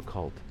so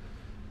difficult,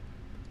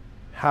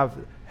 have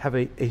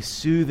a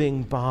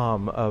soothing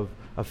balm of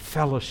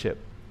fellowship,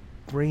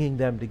 bringing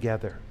them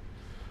together.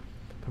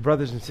 But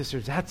brothers and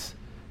sisters,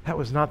 that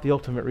was not the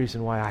ultimate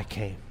reason why I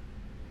came.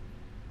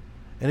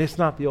 And it's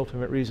not the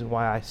ultimate reason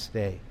why I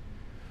stay.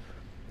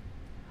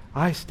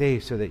 I stay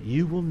so that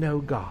you will know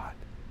God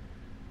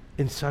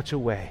in such a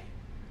way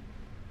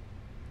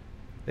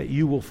that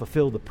you will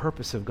fulfill the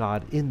purpose of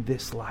God in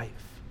this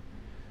life.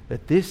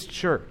 That this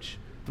church,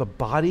 the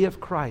body of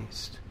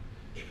Christ,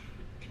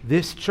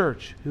 this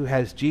church who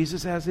has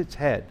Jesus as its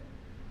head,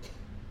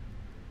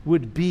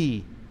 would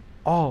be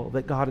all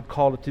that God had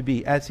called it to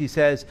be. As he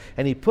says,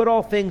 and he put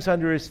all things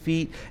under his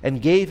feet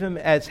and gave him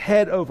as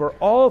head over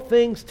all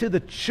things to the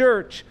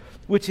church,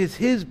 which is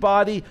his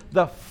body,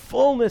 the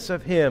fullness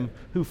of him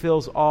who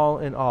fills all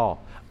in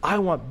all. I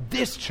want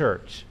this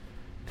church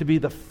to be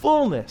the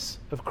fullness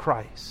of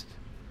Christ.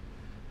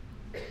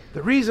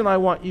 The reason I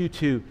want you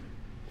to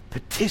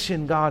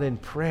petition God in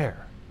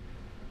prayer,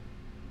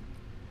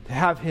 to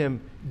have him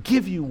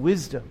give you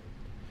wisdom,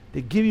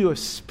 to give you a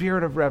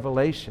spirit of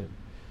revelation,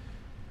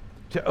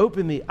 to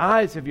open the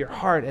eyes of your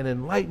heart and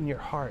enlighten your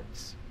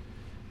hearts,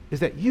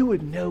 is that you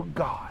would know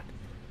God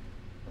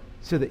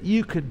so that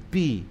you could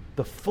be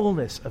the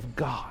fullness of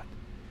God,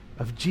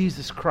 of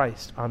Jesus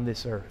Christ on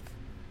this earth.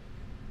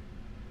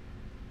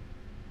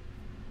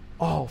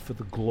 All for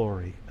the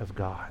glory of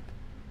God.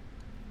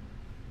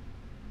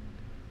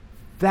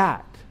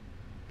 That,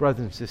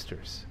 brothers and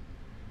sisters,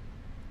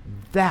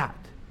 that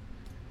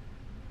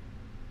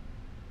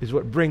is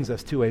what brings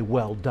us to a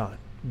well done,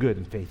 good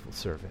and faithful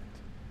servant.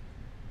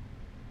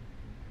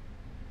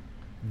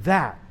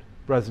 That,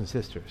 brothers and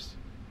sisters,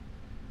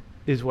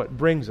 is what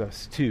brings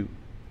us to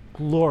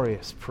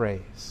glorious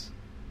praise.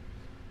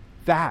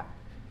 That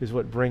is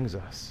what brings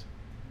us,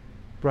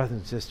 brothers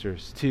and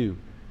sisters, to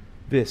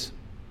this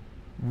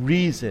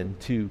reason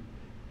to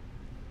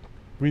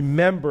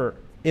remember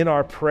in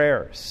our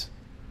prayers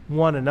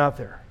one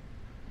another,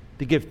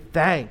 to give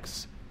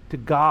thanks to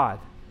God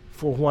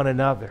for one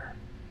another.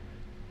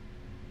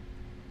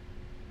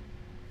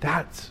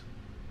 That's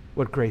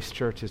what Grace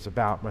Church is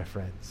about, my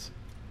friends.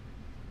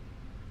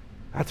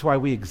 That's why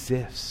we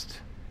exist.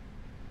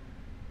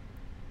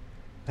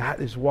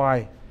 That is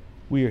why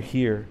we are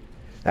here.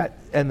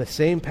 And the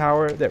same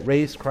power that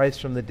raised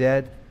Christ from the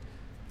dead,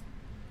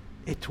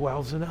 it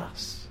dwells in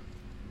us.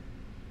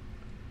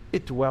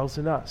 It dwells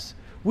in us.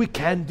 We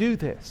can do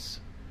this.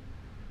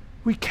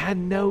 We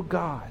can know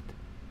God.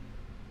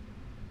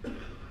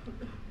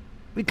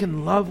 We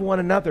can love one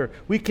another.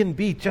 We can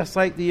be just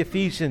like the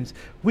Ephesians.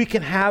 We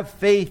can have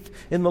faith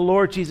in the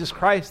Lord Jesus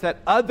Christ that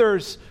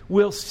others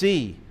will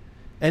see,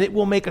 and it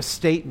will make a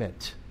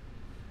statement.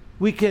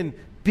 We can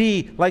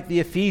be like the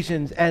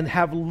Ephesians and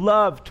have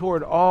love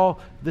toward all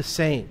the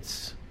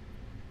saints.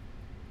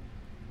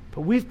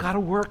 But we've got to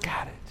work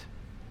at it.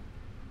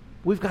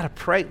 We've got to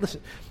pray.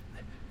 Listen,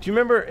 do you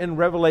remember in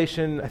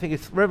Revelation, I think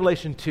it's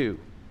Revelation 2,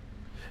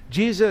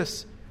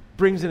 Jesus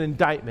brings an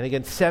indictment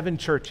against 7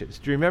 churches.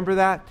 Do you remember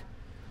that?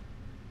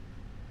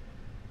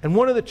 And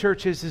one of the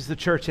churches is the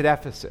church at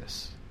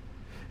Ephesus.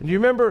 And do you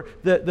remember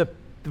the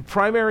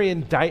primary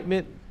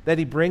indictment that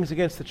he brings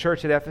against the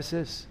church at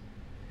Ephesus?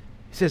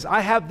 He says,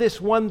 I have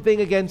this one thing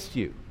against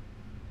you,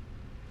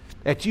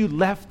 that you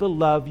left the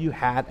love you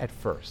had at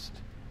first.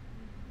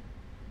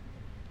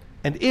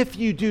 And if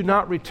you do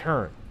not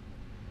return,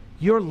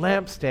 your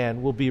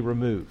lampstand will be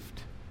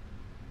removed.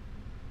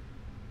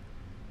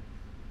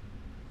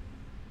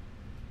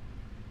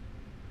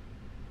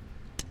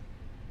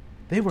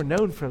 They were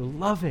known for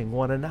loving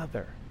one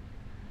another.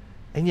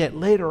 And yet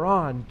later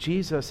on,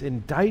 Jesus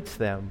indicts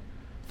them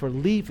for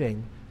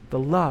leaving the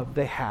love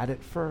they had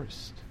at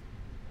first.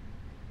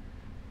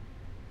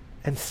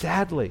 And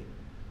sadly,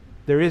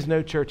 there is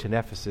no church in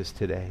Ephesus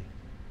today.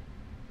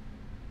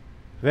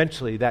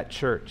 Eventually, that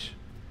church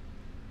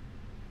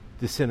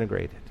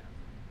disintegrated.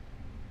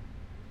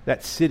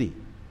 That city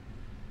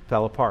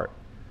fell apart.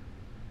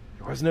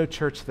 There was no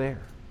church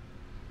there.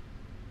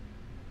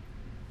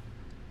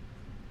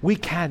 We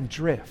can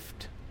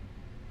drift.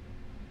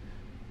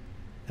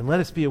 And let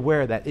us be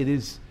aware that it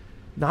is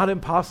not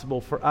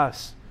impossible for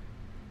us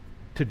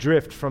to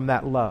drift from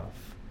that love.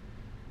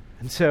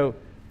 And so,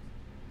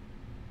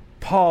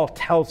 Paul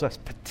tells us,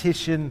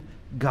 petition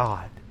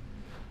God.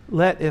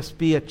 Let us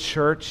be a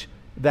church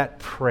that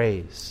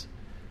prays.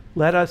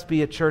 Let us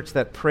be a church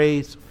that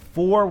prays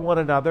for one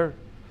another.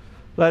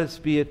 Let us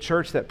be a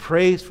church that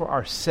prays for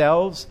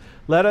ourselves.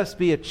 Let us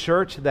be a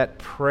church that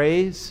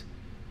prays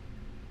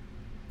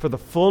for the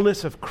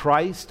fullness of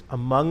Christ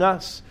among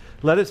us.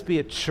 Let us be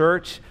a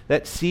church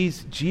that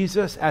sees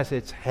Jesus as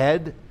its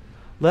head.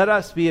 Let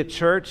us be a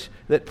church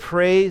that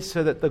prays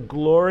so that the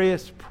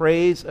glorious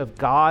praise of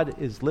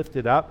God is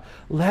lifted up.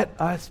 Let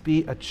us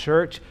be a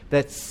church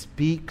that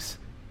speaks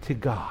to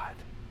God.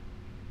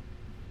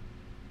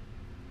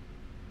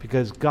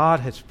 Because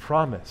God has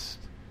promised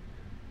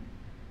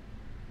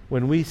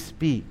when we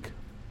speak,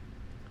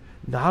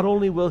 not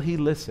only will he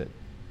listen,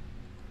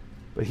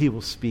 but he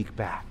will speak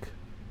back.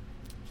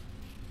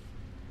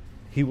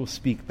 He will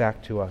speak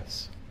back to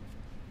us.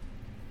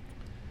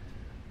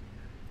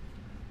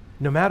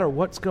 No matter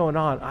what's going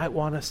on, I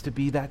want us to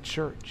be that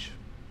church.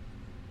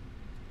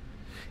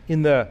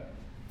 In the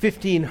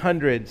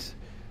 1500s,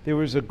 there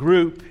was a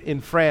group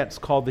in France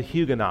called the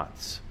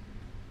Huguenots.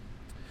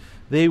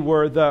 They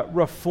were the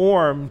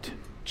Reformed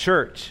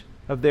church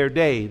of their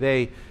day.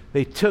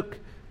 They took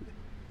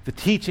the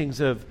teachings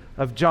of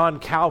John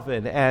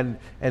Calvin and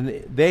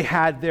they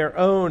had their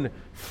own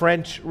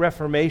French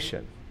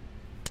Reformation.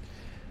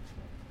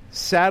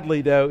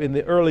 Sadly, though, in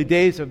the early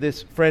days of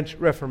this French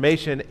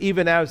Reformation,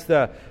 even as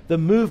the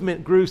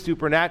movement grew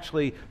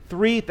supernaturally,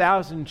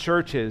 3,000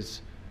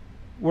 churches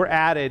were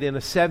added in a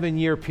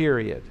 7-year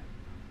period.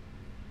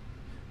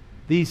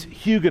 These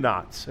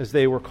Huguenots, as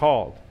they were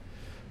called.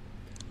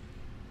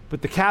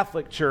 But the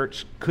Catholic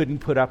Church couldn't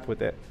put up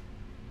with it.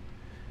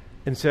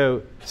 And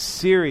so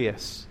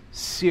serious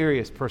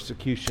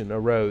persecution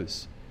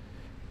arose.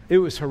 It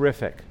was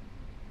horrific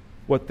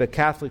what the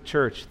Catholic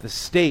Church, the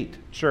state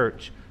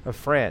church of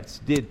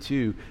France, did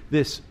to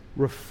this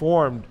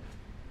Reformed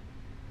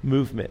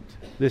movement,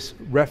 this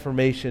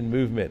Reformation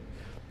movement.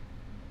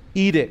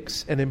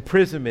 Edicts and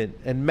imprisonment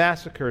and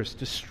massacres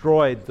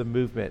destroyed the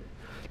movement.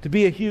 To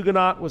be a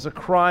Huguenot was a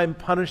crime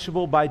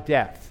punishable by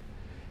death.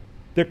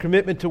 Their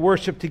commitment to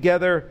worship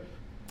together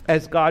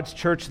as God's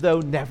church, though,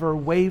 never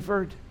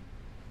wavered.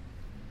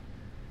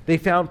 They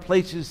found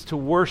places to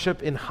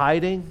worship in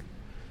hiding.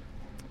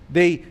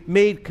 They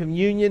made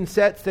communion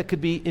sets that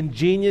could be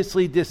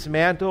ingeniously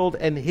dismantled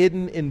and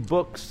hidden in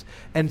books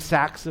and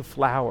sacks of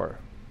flour.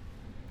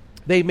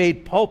 They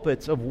made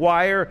pulpits of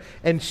wire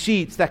and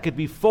sheets that could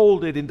be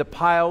folded into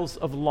piles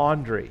of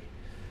laundry.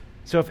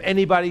 So if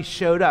anybody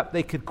showed up,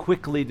 they could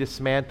quickly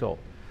dismantle.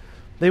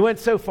 They went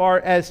so far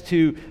as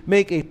to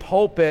make a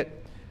pulpit,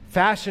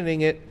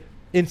 fashioning it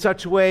in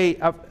such a way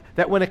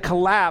that when it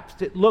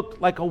collapsed, it looked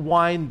like a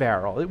wine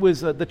barrel. It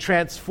was the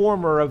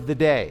transformer of the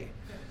day.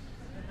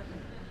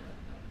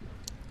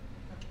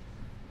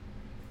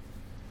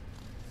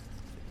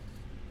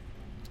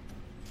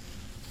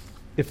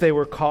 If they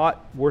were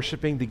caught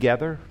worshiping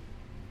together,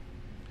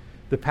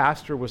 the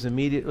pastor was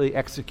immediately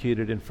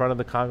executed in front of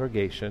the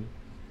congregation,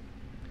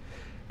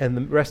 and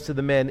the rest of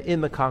the men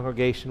in the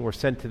congregation were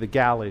sent to the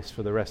galleys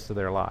for the rest of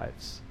their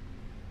lives.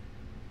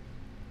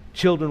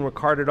 Children were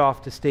carted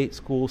off to state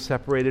schools,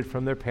 separated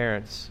from their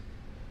parents,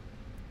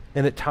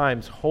 and at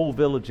times whole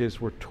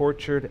villages were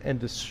tortured and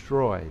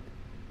destroyed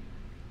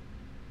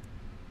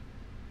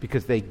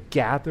because they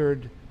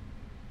gathered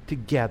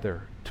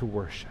together to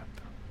worship.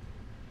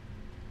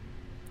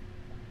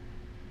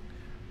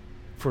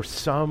 For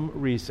some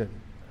reason,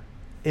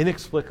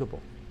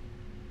 inexplicable,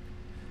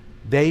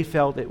 they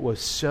felt it was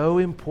so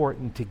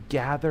important to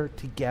gather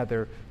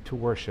together to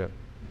worship.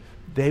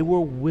 They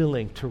were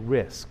willing to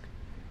risk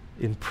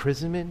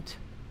imprisonment,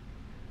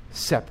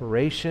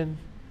 separation,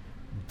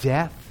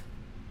 death,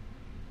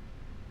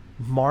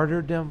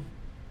 martyrdom,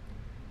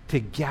 to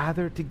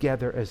gather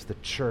together as the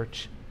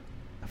church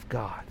of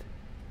God.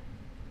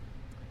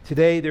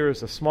 Today, there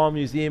is a small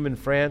museum in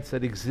France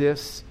that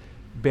exists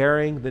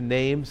bearing the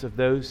names of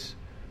those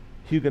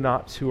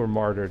Huguenots who were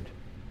martyred.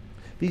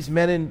 These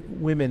men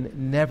and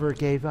women never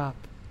gave up.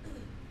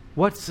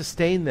 What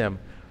sustained them?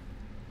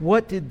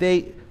 What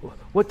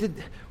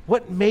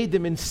made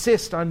them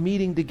insist on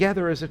meeting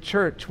together as a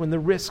church when the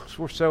risks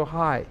were so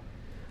high?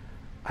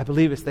 I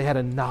believe it's they had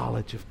a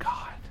knowledge of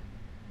God.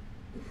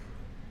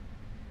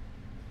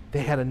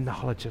 They had a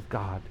knowledge of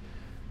God.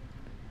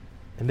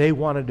 And they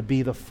wanted to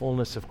be the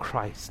fullness of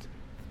Christ,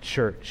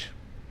 church.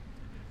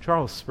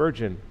 Charles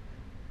Spurgeon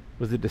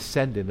was a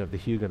descendant of the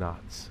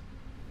Huguenots.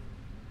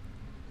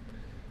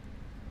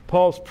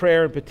 Paul's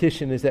prayer and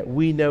petition is that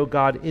we know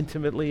God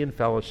intimately in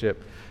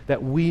fellowship,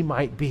 that we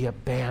might be a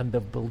band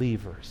of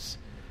believers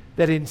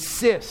that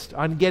insist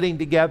on getting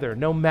together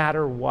no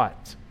matter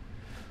what.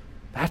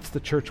 That's the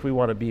church we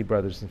want to be,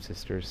 brothers and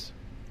sisters.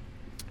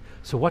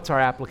 So what's our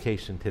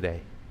application today?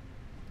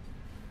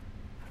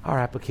 Our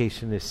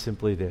application is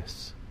simply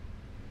this.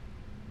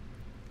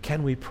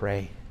 Can we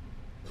pray?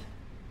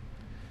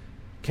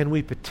 Can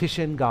we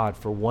petition God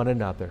for one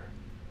another,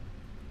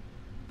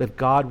 that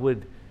God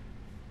would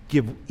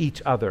give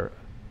each other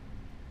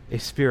a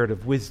spirit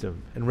of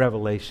wisdom and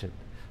revelation,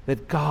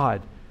 that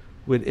God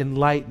would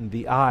enlighten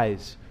the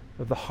eyes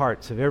of the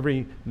hearts of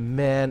every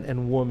man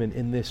and woman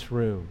in this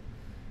room,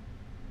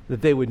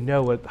 that they would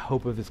know what the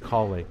hope of his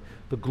calling,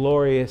 the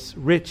glorious,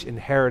 rich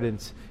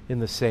inheritance in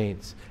the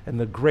saints, and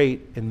the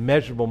great,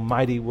 immeasurable,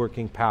 mighty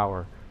working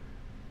power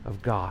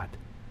of God.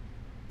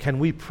 Can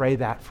we pray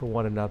that for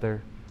one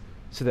another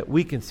so that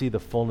we can see the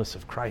fullness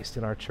of Christ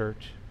in our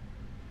church?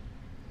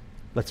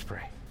 Let's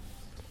pray.